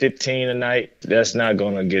averaging 15 a night, that's not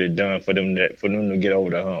going to get it done for them to get over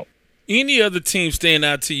the hump. Any other team stand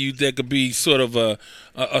out to you that could be sort of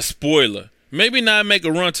a spoiler? Maybe not make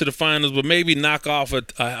a run to the finals, but maybe knock off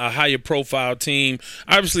a higher profile team.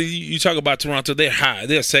 Obviously, you talk about Toronto; they're high,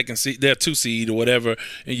 they're second seed, they're 2 seed or whatever,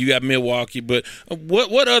 and you got Milwaukee. But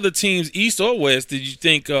what other teams, East or West, did you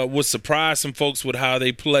think would surprise some folks with how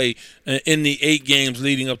they play in the 8 games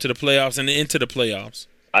leading up to the playoffs and into the playoffs?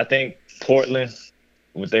 I think Portland,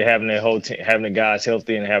 with they having their whole team, having the guys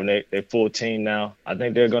healthy and having their full team now, I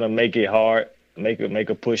think they're going to make it hard. Make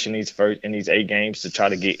a push in these 8 games to try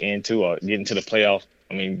to get into the playoff.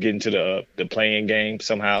 I mean, get into the play-in game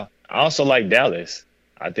somehow. I also like Dallas.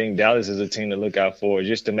 I think Dallas is a team to look out for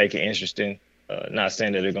just to make it interesting. Not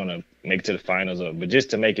saying that they're going to make it to the finals, but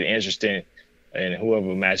just to make it interesting. And whoever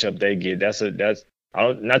matchup they get,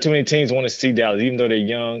 not too many teams want to see Dallas, even though they're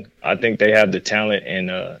young. I think they have the talent,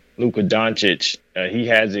 and Luka Doncic, he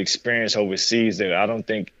has the experience overseas. That I don't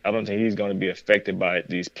think he's going to be affected by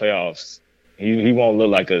these playoffs. He won't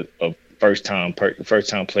look like a first time player in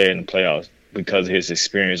the playoffs because of his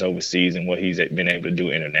experience overseas and what he's been able to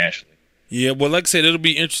do internationally. Yeah, well, like I said, it'll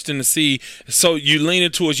be interesting to see. So you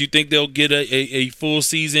leaning towards you think they'll get a full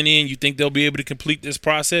season in? You think they'll be able to complete this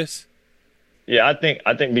process? Yeah, I think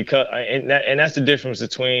because and that's the difference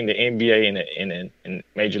between the NBA and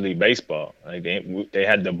Major League Baseball. Like they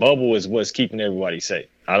had the bubble is what's keeping everybody safe.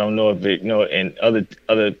 I don't know if in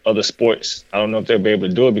other sports, I don't know if they'll be able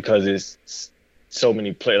to do it because it's so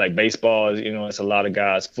many players. Like baseball, it's a lot of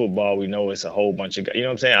guys. Football, we know it's a whole bunch of guys. You know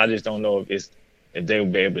what I'm saying? I just don't know if they will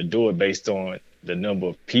be able to do it based on the number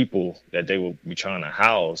of people that they will be trying to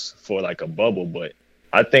house for like a bubble. But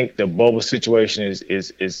I think the bubble situation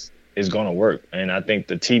is going to work. And I think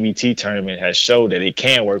the TBT tournament has showed that it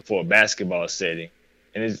can work for a basketball setting.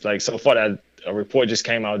 And it's like so far that a report just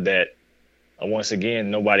came out that once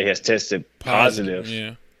again, nobody has tested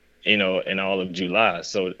positive, in all of July.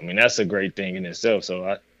 So, I mean, that's a great thing in itself.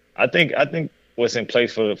 So I think what's in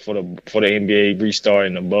place for the NBA restart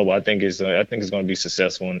in the bubble, I think it's going to be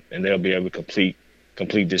successful and they'll be able to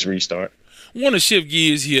complete this restart. I want to shift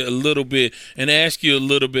gears here a little bit and ask you a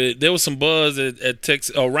little bit. There was some buzz at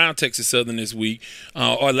Texas, around Texas Southern this week,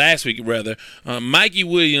 or last week rather. Mikey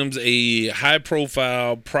Williams, a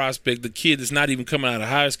high-profile prospect, the kid that's not even coming out of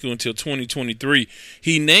high school until 2023.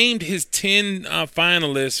 He named his 10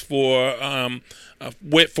 finalists for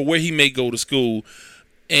where he may go to school.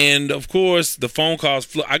 And, of course, the phone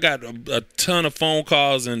calls, I got a ton of phone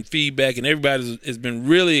calls and feedback, and everybody has been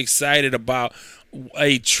really excited about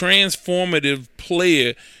a transformative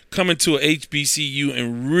player coming to a HBCU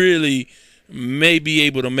and really may be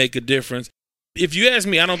able to make a difference. If you ask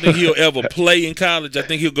me, I don't think he'll ever play in college. I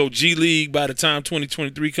think he'll go G League by the time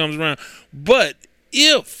 2023 comes around. But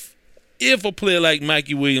if a player like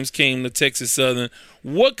Mikey Williams came to Texas Southern,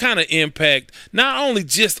 what kind of impact, not only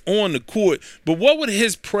just on the court, but what would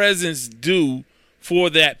his presence do for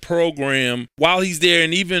that program while he's there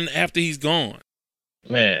and even after he's gone?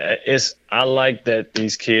 Man, I like that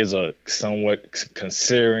these kids are somewhat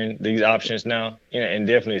considering these options now. And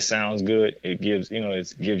definitely it sounds good. It gives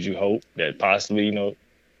you hope that possibly,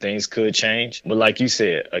 things could change. But like you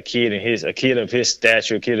said, a kid of his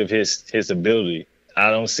stature, a kid of his ability, I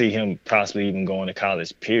don't see him possibly even going to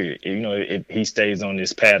college, period. If he stays on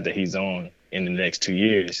this path that he's on in the next 2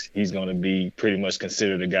 years, he's going to be pretty much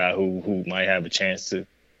considered a guy who might have a chance to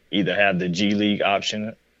either have the G League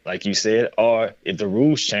option, like you said, or if the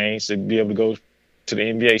rules change, to be able to go to the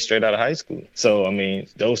NBA straight out of high school. So, I mean,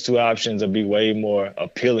 those two options will be way more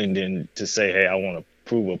appealing than to say, hey, I want to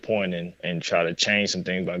prove a point and try to change some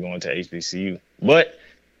things by going to HBCU. But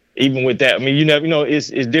even with that, I mean, you never know, it's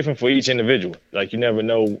different for each individual. Like, you never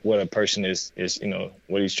know what a person is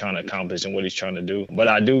what he's trying to accomplish and what he's trying to do. But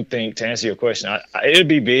I do think, to answer your question, it'd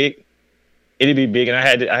be big. It'd be big. And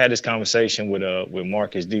I had this conversation with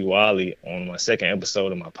Marcus D. Wiley on my second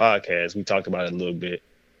episode of my podcast. We talked about it a little bit.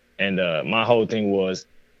 And my whole thing was,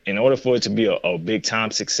 in order for it to be a big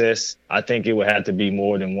time success, I think it would have to be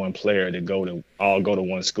more than one player to all go to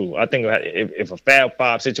one school. I think if a Fab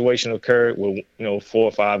Five situation occurred with 4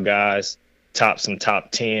 or 5 guys, top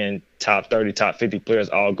 10, top 30, top 50 players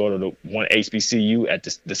all go to the one HBCU at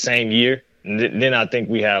the same year, then I think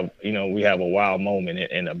we have a wild moment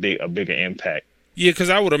and a bigger impact. Yeah, because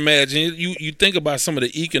I would imagine you think about some of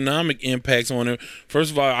the economic impacts on it.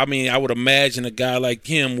 First of all, I mean, I would imagine a guy like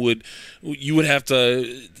him would have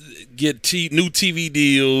to get new TV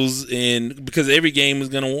deals, and because every game is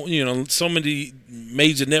going to, so many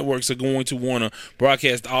major networks are going to want to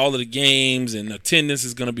broadcast all of the games, and attendance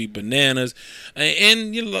is going to be bananas.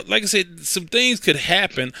 And like I said, some things could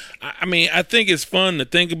happen. I mean, I think it's fun to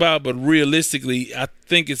think about, but realistically, I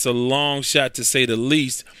think it's a long shot, to say the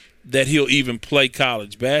least, that he'll even play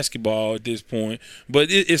college basketball at this point. But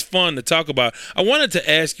it's fun to talk about. I wanted to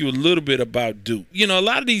ask you a little bit about Duke. A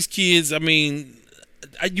lot of these kids, I mean,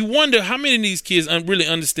 you wonder how many of these kids really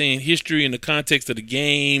understand history in the context of the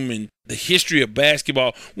game and the history of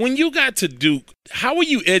basketball. When you got to Duke, how were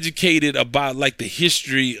you educated about like the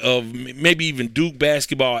history of maybe even Duke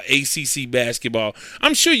basketball, ACC basketball?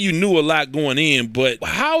 I'm sure you knew a lot going in, but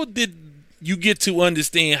how did you get to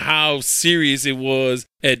understand how serious it was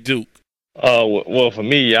at Duke? Well, for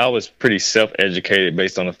me, I was pretty self-educated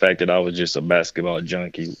based on the fact that I was just a basketball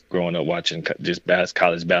junkie growing up, watching just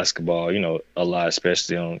college basketball, a lot,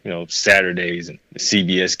 especially on, Saturdays and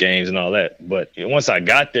CBS games and all that. But once I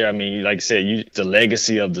got there, I mean, like I said, the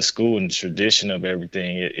legacy of the school and the tradition of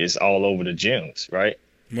everything is all over the gyms, right?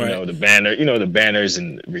 Right. The banners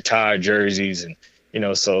and retired jerseys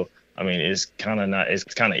and, so I mean, it's kind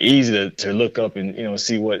of easy to look up and,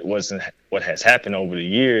 see what has happened over the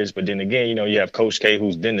years. But then again, you have Coach K,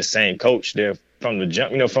 who's been the same coach there from the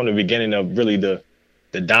jump, from the beginning of really the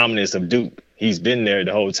dominance of Duke. He's been there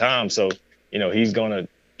the whole time. So, he's going to,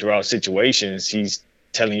 throughout situations, he's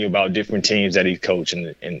telling you about different teams that he coached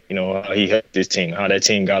and how he helped this team, how that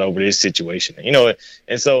team got over this situation,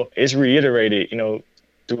 and so it's reiterated,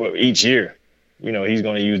 through each year. He's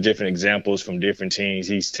going to use different examples from different teams.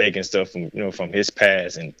 He's taking stuff from his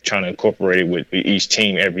past and trying to incorporate it with each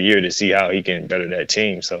team every year to see how he can better that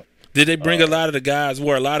team. So, did they bring a lot of the guys?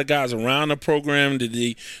 Were a lot of guys around the program? Did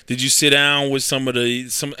you sit down with some?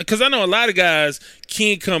 Because I know a lot of guys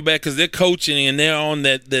can't come back because they're coaching and they're on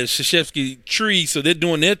the Krzyzewski tree, so they're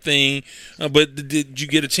doing their thing. But did you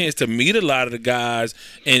get a chance to meet a lot of the guys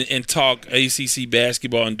and talk ACC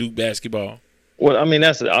basketball and Duke basketball? Well, I mean,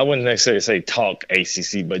 I wouldn't necessarily say talk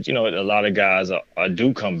ACC, but, a lot of guys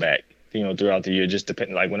do come back, throughout the year, just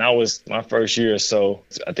depending. Like when I was my first year or so,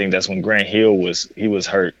 I think that's when Grant Hill was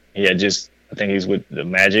hurt. He had I think he was with the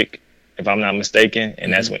Magic, if I'm not mistaken.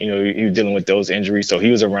 And that's when, he was dealing with those injuries. So he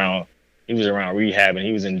was around rehab and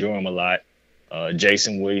he was enduring a lot.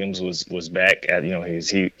 Jason Williams was back at,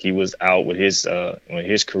 he was out with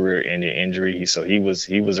his career ending injury. So he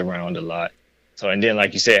was around a lot. So, and then,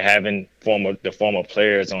 like you said, having the former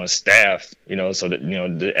players on staff, so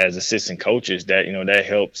that, as assistant coaches, that, that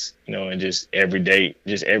helps, in just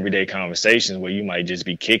everyday conversations where you might just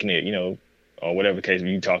be kicking it, or whatever case, when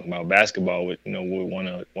you talking about basketball with, with one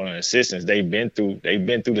of the assistants, they've been through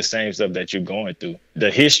the same stuff that you're going through. The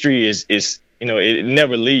history is, it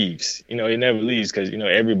never leaves, it never leaves because,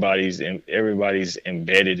 everybody's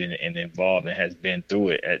embedded and involved and has been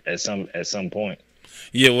through it at some point.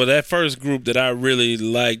 Yeah, well, that first group that I really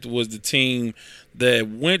liked was the team that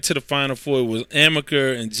went to the Final Four. It was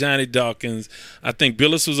Amaker and Johnny Dawkins. I think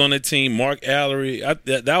Billis was on that team. Mark Allery.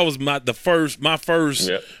 That was my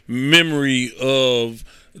first memory of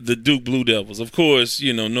the Duke Blue Devils. Of course,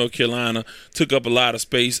 North Carolina took up a lot of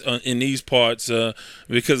space in these parts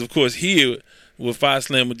because, of course, here with Five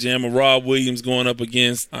Slammer Jammer, Rob Williams going up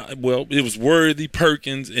against, it was Worthy,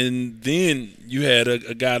 Perkins, and then you had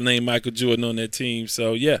a guy named Michael Jordan on that team.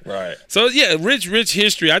 So, yeah. Right. So, yeah, rich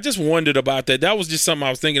history. I just wondered about that. That was just something I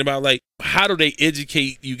was thinking about, like, how do they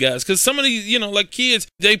educate you guys? Because some of these, like kids,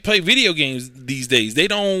 they play video games these days. They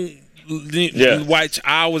don't watch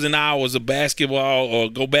hours and hours of basketball or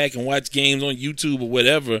go back and watch games on YouTube or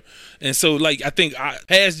whatever. And so, like, I think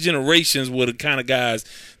past generations were the kind of guys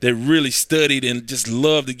that really studied and just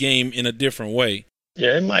loved the game in a different way.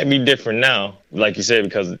 Yeah, it might be different now, like you said,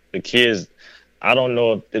 because the kids, I don't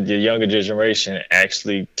know if the younger generation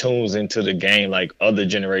actually tunes into the game like other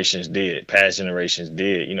generations did, past generations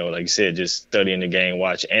did, like you said, just studying the game,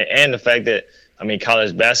 watch. And the fact that, I mean,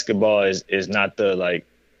 college basketball is not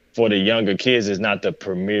for the younger kids, is not the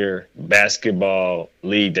premier basketball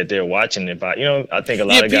league that they're watching. I think a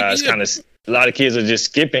lot of guys a lot of kids are just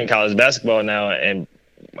skipping college basketball now and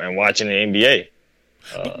watching the NBA.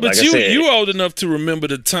 But like you old enough to remember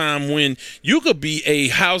the time when you could be a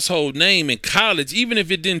household name in college, even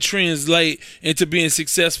if it didn't translate into being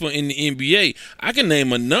successful in the NBA. I can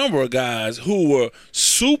name a number of guys who were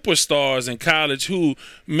superstars in college who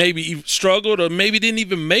maybe struggled or maybe didn't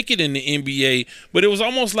even make it in the NBA, but it was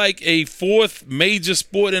almost like a fourth major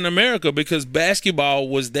sport in America because basketball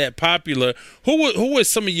was that popular. Who were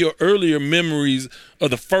some of your earlier memories of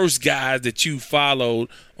the first guys that you followed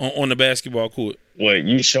on the basketball court? Well,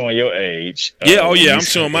 you showing your age. Yeah, I'm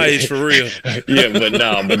showing my age for real. Yeah, but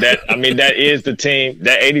that is the team.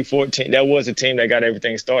 That 84 team, that was the team that got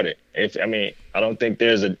everything started. I don't think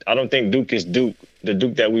Duke is Duke, the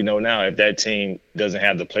Duke that we know now, if that team doesn't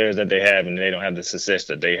have the players that they have and they don't have the success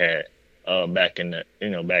that they had back in the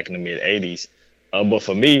mid 80s. But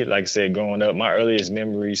for me, like I said, growing up, my earliest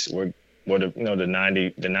memories were the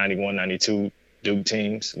 91, 92 Duke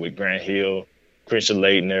teams with Grant Hill, Christian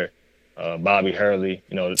Laettner, Bobby Hurley,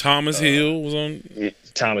 Thomas Hill was on.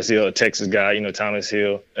 Thomas Hill, a Texas guy, Thomas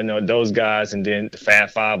Hill, those guys, and then the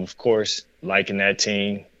Fab Five, of course, liking that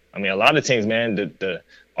team. I mean, a lot of teams, man, the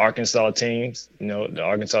Arkansas teams, the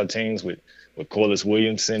Arkansas teams with Corliss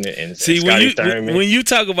Williamson and Scotty Thurman. When you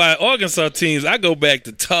talk about Arkansas teams, I go back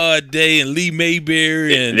to Todd Day and Lee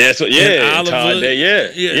Mayberry and Oliver. Todd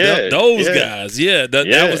Day, those guys.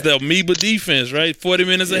 That was the amoeba defense, right? 40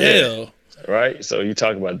 minutes of hell. Right, so you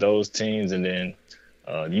talk about those teams, and then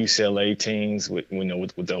UCLA teams with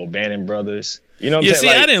the O'Bannon brothers. You know what I'm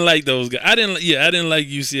saying? I didn't like those guys. I didn't like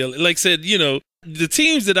UCLA. Like I said, the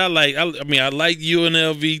teams that I like. I like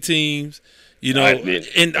UNLV teams.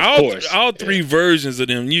 And all three versions of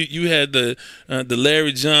them. You had the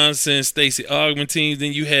Larry Johnson, Stacey Augmon teams.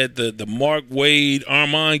 Then you had the Mark Wade,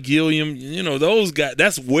 Armand Gilliam. Those guys.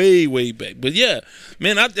 That's way, way back. But yeah,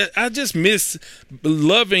 man, I just miss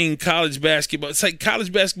loving college basketball. It's like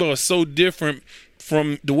college basketball is so different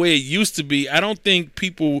from the way it used to be. I don't think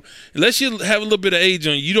people, unless you have a little bit of age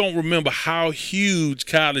on you, don't remember how huge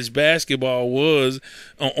college basketball was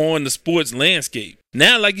on the sports landscape.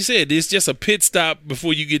 Now, like you said, it's just a pit stop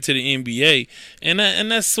before you get to the NBA, and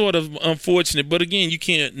that's sort of unfortunate. But again, you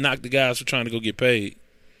can't knock the guys for trying to go get paid.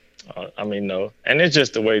 No. And it's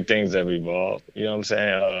just the way things have evolved. You know what I'm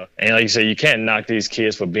saying? And like you said, you can't knock these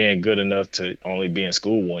kids for being good enough to only be in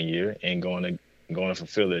school 1 year and going to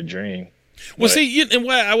fulfill their dream. Well, see,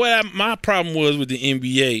 and my problem was with the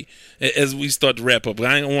NBA, as we start to wrap up,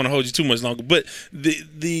 I don't want to hold you too much longer, but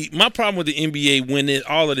my problem with the NBA when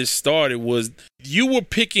all of this started was you were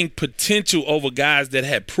picking potential over guys that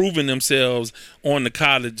had proven themselves on the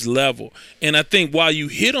college level. And I think while you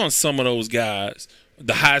hit on some of those guys,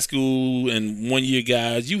 the high school and 1 year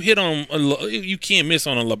guys, you hit on you can't miss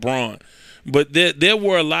on a LeBron. But there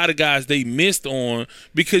were a lot of guys they missed on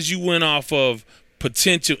because you went off of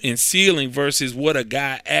potential and ceiling versus what a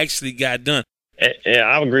guy actually got done. Yeah,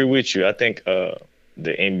 I agree with you. I think the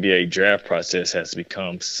NBA draft process has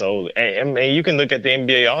become so. And you can look at the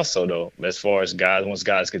NBA also, though, as far as once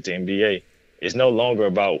guys get to NBA, it's no longer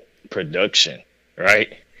about production,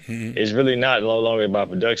 right? Mm-hmm. It's really not no longer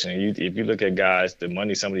about production. If you look at guys, the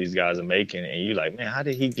money some of these guys are making, and you're like, man, how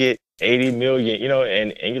did he get $80 million?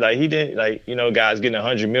 And you're like, he didn't, guys getting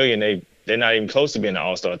 $100 million, they're not even close to being an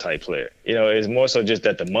all-star type player. It's more so just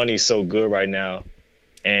that the money's so good right now,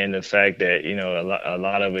 and the fact that a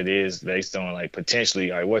lot of it is based on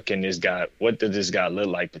potentially, all right, what does this guy look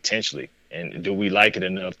like potentially, and do we like it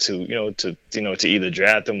enough to either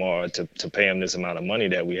draft him or to pay him this amount of money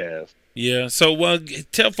that we have. Yeah. So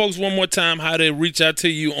tell folks one more time how to reach out to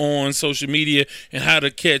you on social media and how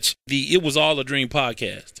to catch the It Was All a Dream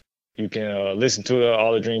podcast. You can listen to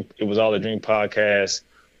It Was All a Dream podcast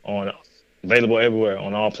available everywhere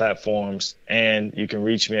on all platforms, and you can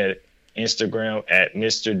reach me at Instagram at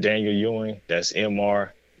Mr. Daniel Ewing. That's Mr.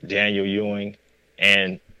 Daniel Ewing,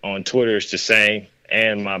 and on Twitter it's the same.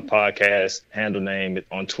 And my podcast handle name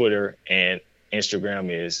on Twitter and Instagram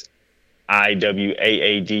is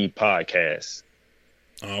IWAAD Podcast.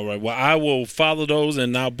 All right. Well, I will follow those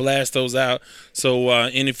and I'll blast those out. So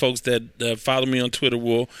any folks that follow me on Twitter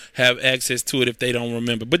will have access to it if they don't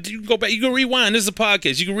remember. But you can go back. You can rewind. This is a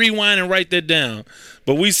podcast. You can rewind and write that down.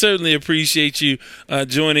 But we certainly appreciate you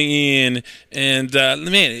joining in. And,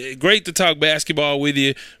 man, great to talk basketball with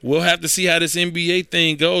you. We'll have to see how this NBA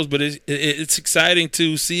thing goes, but it's exciting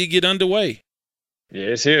to see it get underway. Yeah,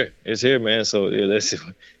 it's here. It's here, man. So,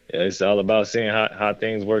 it's all about seeing how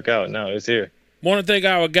things work out now. It's here. Want to thank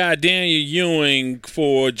our guy Daniel Ewing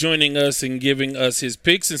for joining us and giving us his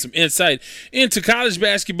picks and some insight into college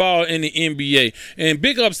basketball and the NBA. And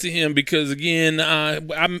big ups to him because, again, I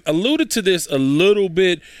alluded to this a little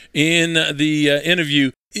bit in the interview.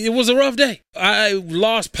 It was a rough day. I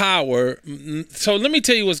lost power. So let me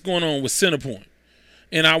tell you what's going on with Centerpoint.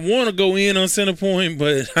 And I want to go in on Centerpoint,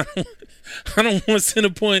 but I don't want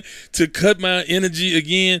Centerpoint to cut my energy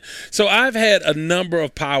again. So I've had a number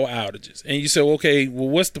of power outages. And you say, okay, well,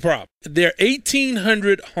 what's the problem? There are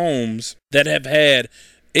 1,800 homes that have had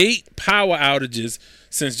 8 power outages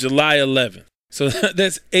since July 11th. So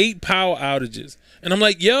that's 8 power outages. And I'm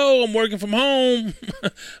like, yo, I'm working from home.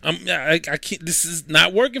 I can't, this is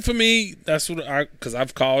not working for me. That's what because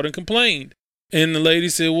I've called and complained. And the lady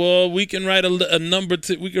said, well, we can write a number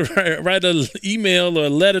to, we can write an email or a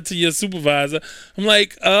letter to your supervisor. I'm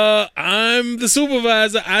like, I'm the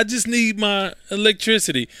supervisor. I just need my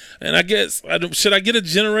electricity. And I guess, should I get a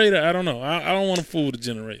generator? I don't know. I don't want to fool with a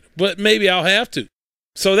generator, but maybe I'll have to.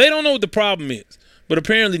 So they don't know what the problem is. But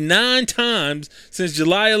apparently 9 times since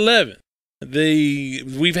July 11th,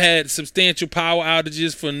 we've had substantial power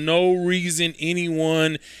outages for no reason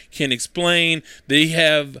anyone can explain. They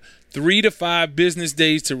have 3 to 5 business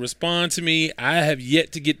days to respond to me. I have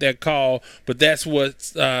yet to get that call, but that's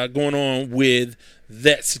what's going on with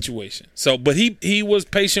that situation. So, but he was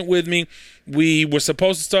patient with me. We were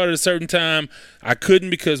supposed to start at a certain time. I couldn't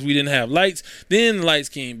because we didn't have lights. Then the lights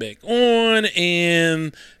came back on,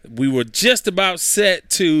 and we were just about set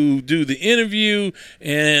to do the interview.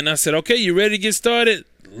 And I said, okay, you ready to get started?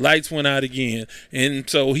 Lights went out again. And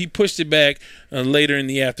so he pushed it back later in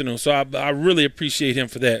the afternoon. So I really appreciate him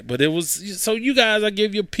for that. But it was, so you guys, I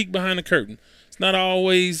gave you a peek behind the curtain. It's not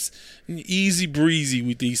always easy breezy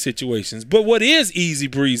with these situations. But what is easy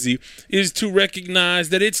breezy is to recognize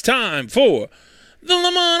that it's time for the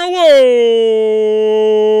Lamont Award.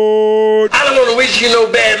 I don't want to wish you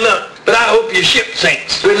no bad luck, but I hope your ship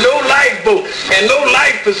sinks with no lifeboat and no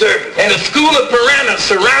life preserver and a school of piranhas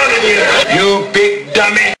surrounding you, you big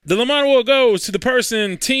dummy. The Lamont Award goes to the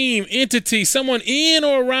person, team, entity, someone in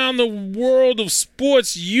or around the world of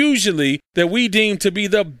sports usually that we deem to be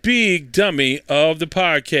the big dummy of the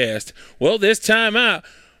podcast. Well, this time out,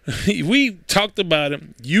 we talked about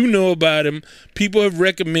him. You know about him. People have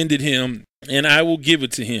recommended him, and I will give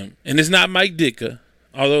it to him. And it's not Mike Ditka,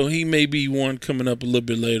 although he may be one coming up a little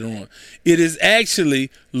bit later on. It is actually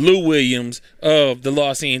Lou Williams of the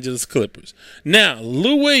Los Angeles Clippers. Now,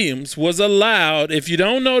 Lou Williams was allowed, if you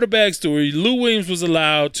don't know the backstory, Lou Williams was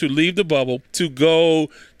allowed to leave the bubble to go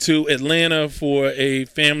to Atlanta for a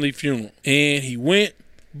family funeral. And he went,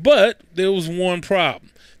 but there was one problem.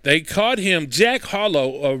 They caught him, Jack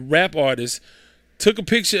Harlow, a rap artist, took a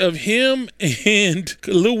picture of him and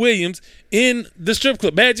Lou Williams in the strip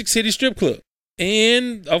club, Magic City Strip Club.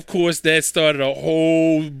 And, of course, that started a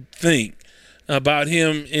whole thing about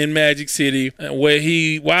him in Magic City, where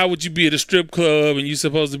why would you be at a strip club and you're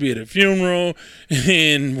supposed to be at a funeral,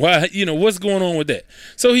 and why, what's going on with that?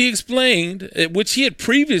 So he explained, which he had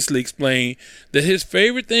previously explained, that his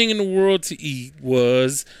favorite thing in the world to eat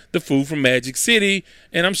was the food from Magic City.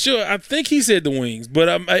 And I think he said the wings, but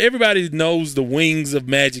everybody knows the wings of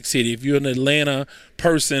Magic City if you're an Atlanta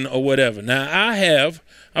person or whatever. Now,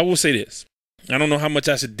 I will say this. I don't know how much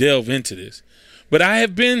I should delve into this, but I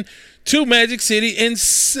have been to Magic City and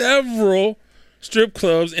several strip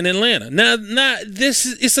clubs in Atlanta. Now,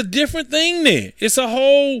 it's a different thing there. It's a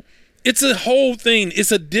whole thing.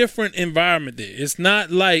 It's a different environment there. It's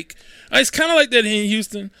not like, it's kind of like that in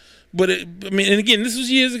Houston, but and again, this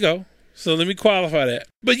was years ago, so let me qualify that.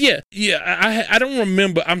 But yeah, I don't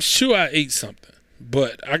remember. I'm sure I ate something,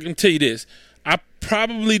 but I can tell you this: I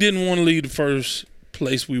probably didn't want to leave the first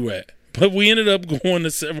place we were at. But we ended up going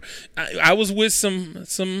to several. I was with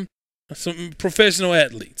some professional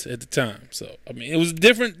athletes at the time, so it was a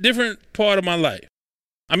different part of my life.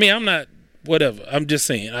 I'm not whatever. I'm just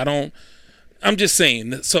saying. I'm just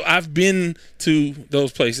saying. So I've been to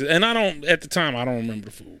those places, and at the time I don't remember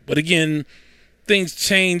the food. But again, things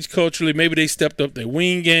changed culturally. Maybe they stepped up their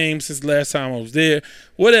wing game since the last time I was there.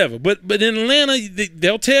 Whatever. But in Atlanta,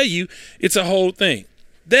 they'll tell you it's a whole thing.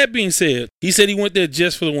 That being said, he said he went there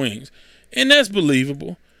just for the wings. And that's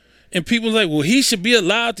believable. And people are like, well, he should be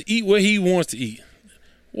allowed to eat where he wants to eat.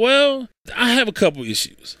 Well, I have a couple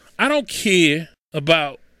issues. I don't care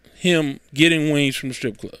about him getting wings from the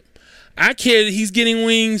strip club. I care that he's getting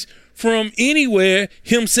wings from anywhere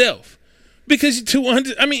himself. Because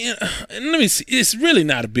let me see, it's really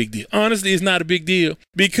not a big deal. Honestly, it's not a big deal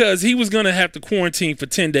because he was going to have to quarantine for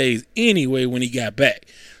 10 days anyway when he got back.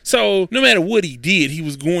 So no matter what he did, he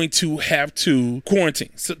was going to have to quarantine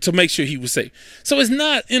to make sure he was safe. So it's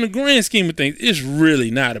not, in the grand scheme of things, it's really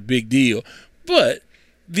not a big deal. But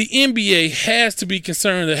the NBA has to be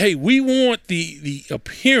concerned that, hey, we want the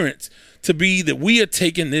appearance to be that we are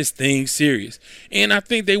taking this thing serious. And I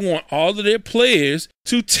think they want all of their players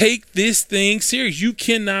to take this thing serious. You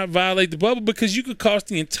cannot violate the bubble because you could cost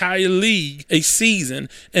the entire league a season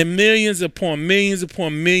and millions upon millions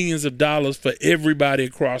upon millions of dollars for everybody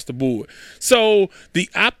across the board. So the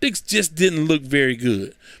optics just didn't look very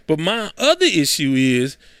good. But my other issue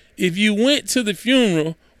is, if you went to the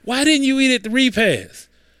funeral, why didn't you eat at the repast?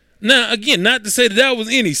 Now, again, not to say that was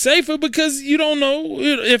any safer because you don't know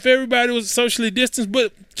if everybody was socially distanced,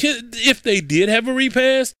 but if they did have a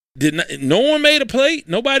repast, no one made a plate?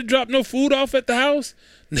 Nobody dropped no food off at the house?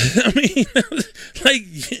 I mean, like,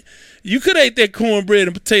 you could have ate that cornbread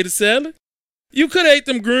and potato salad. You could have ate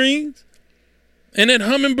them greens and that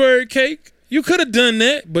hummingbird cake. You could have done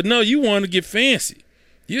that, but no, you want to get fancy.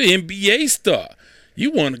 You're an NBA star.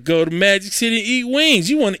 You want to go to Magic City and eat wings.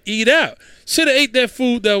 You want to eat out. Should have ate that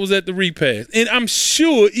food that was at the repast. And I'm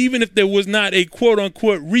sure even if there was not a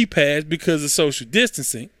quote-unquote repast because of social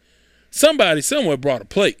distancing, somebody somewhere brought a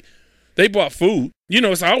plate. They brought food. You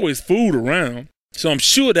know, it's always food around. So I'm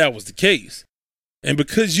sure that was the case. And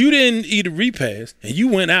because you didn't eat a repast and you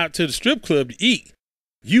went out to the strip club to eat,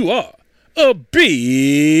 you are a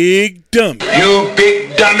big dummy. You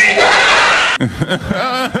big dummy.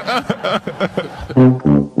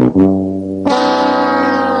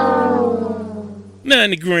 Now,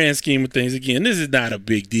 in the grand scheme of things, again, this is not a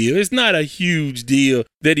big deal. It's not a huge deal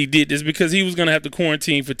that he did this because he was going to have to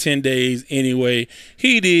quarantine for 10 days anyway.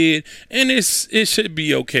 He did, and it should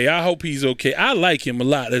be okay. I hope he's okay. I like him a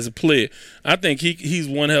lot as a player. I think he's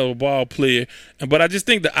one hell of a ball player, but I just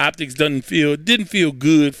think the optics didn't feel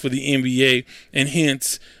good for the NBA, and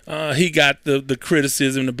hence he got the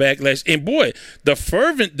criticism, the backlash. And, boy, the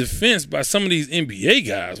fervent defense by some of these NBA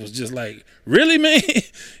guys was just like, really, man?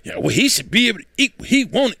 Yeah, well, he should be able to eat what he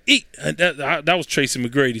want to eat. That was Tracy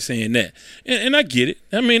McGrady saying that. And I get it.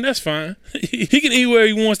 I mean, that's fine. He can eat where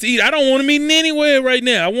he wants to eat. I don't want him eating anywhere right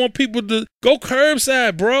now. I want people to go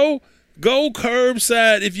curbside, bro. Go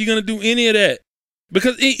curbside if you're going to do any of that.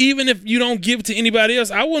 Because even if you don't give it to anybody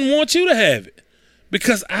else, I wouldn't want you to have it.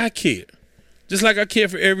 Because I care. Just like I care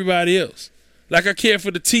for everybody else. Like I care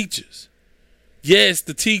for the teachers. Yes,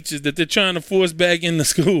 the teachers that they're trying to force back into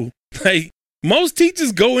school. Like, most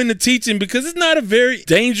teachers go into teaching because it's not a very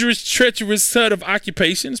dangerous, treacherous set of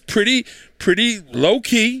occupations. Pretty low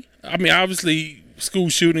key. I mean, obviously, school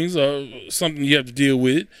shootings are something you have to deal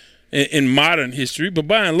with in modern history. But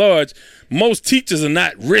by and large, most teachers are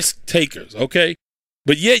not risk takers, okay?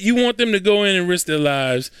 But yet you want them to go in and risk their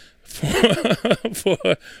lives for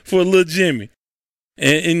little Jimmy.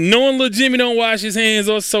 And knowing little Jimmy don't wash his hands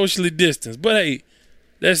or socially distance. But, hey,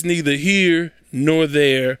 that's neither here nor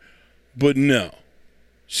there. But no,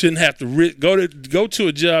 shouldn't have to go to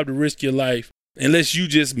a job to risk your life unless you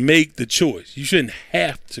just make the choice. You shouldn't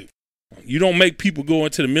have to. You don't make people go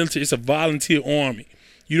into the military. It's a volunteer army.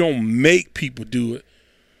 You don't make people do it.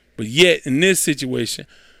 But yet, in this situation,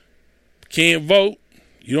 can't vote.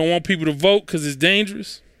 You don't want people to vote because it's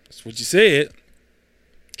dangerous. That's what you said,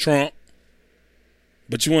 Trump.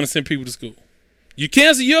 But you want to send people to school. You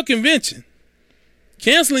cancel your convention.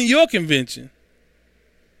 Canceling your convention.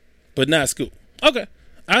 But not school. Okay.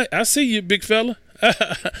 I see you, big fella.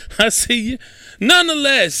 I see you.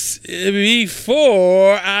 Nonetheless,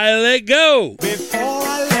 before I let go,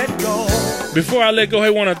 I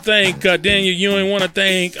want to thank Daniel Ewing. Want to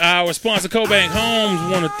thank our sponsor, CoBank Homes.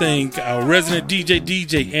 Want to thank our resident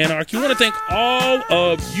DJ Anarchy. Want to thank all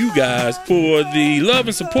of you guys for the love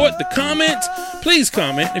and support, the comments. Please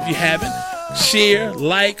comment if you haven't. Share,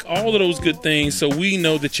 like, all of those good things so we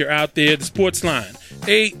know that you're out there. The Sports Line,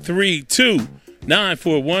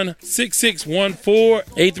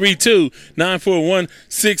 832-941-6614,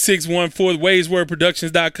 832-941-6614,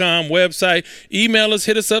 WaysWordProductions.com website. Email us,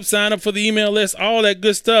 hit us up, sign up for the email list, all that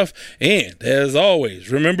good stuff. And as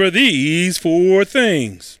always, remember these 4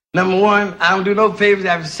 things. Number 1, I don't do no favors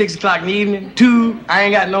after 6 o'clock in the evening. 2, I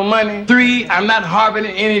ain't got no money. 3, I'm not harboring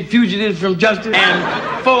any fugitives from justice.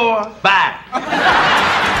 And 4, bye.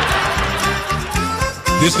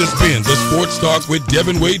 This has been the Sports Talk with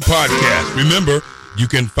Devin Wade podcast. Remember, you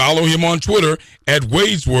can follow him on Twitter at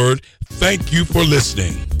Wade's Word. Thank you for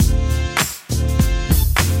listening.